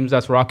live streams,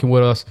 that's rocking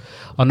with us.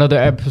 Another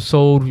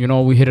episode,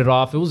 we hit it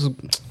off. It was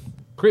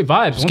great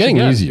vibes. It's getting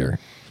easier.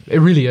 It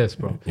really is,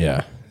 bro.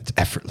 Yeah. It's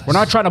effortless. We're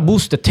not trying to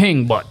boost the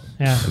thing, but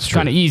it's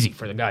kind of easy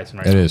for the guys.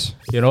 Right it now. Is.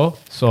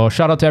 So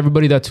shout out to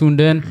everybody that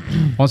tuned in.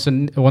 Once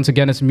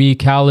again, it's me,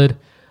 Khaled,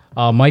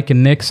 Mike,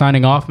 and Nick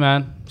signing off,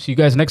 man. See you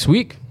guys next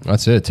week.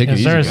 That's it. Take it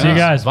easy. Sir. See you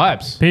guys.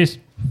 Vibes. Peace.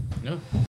 Yeah.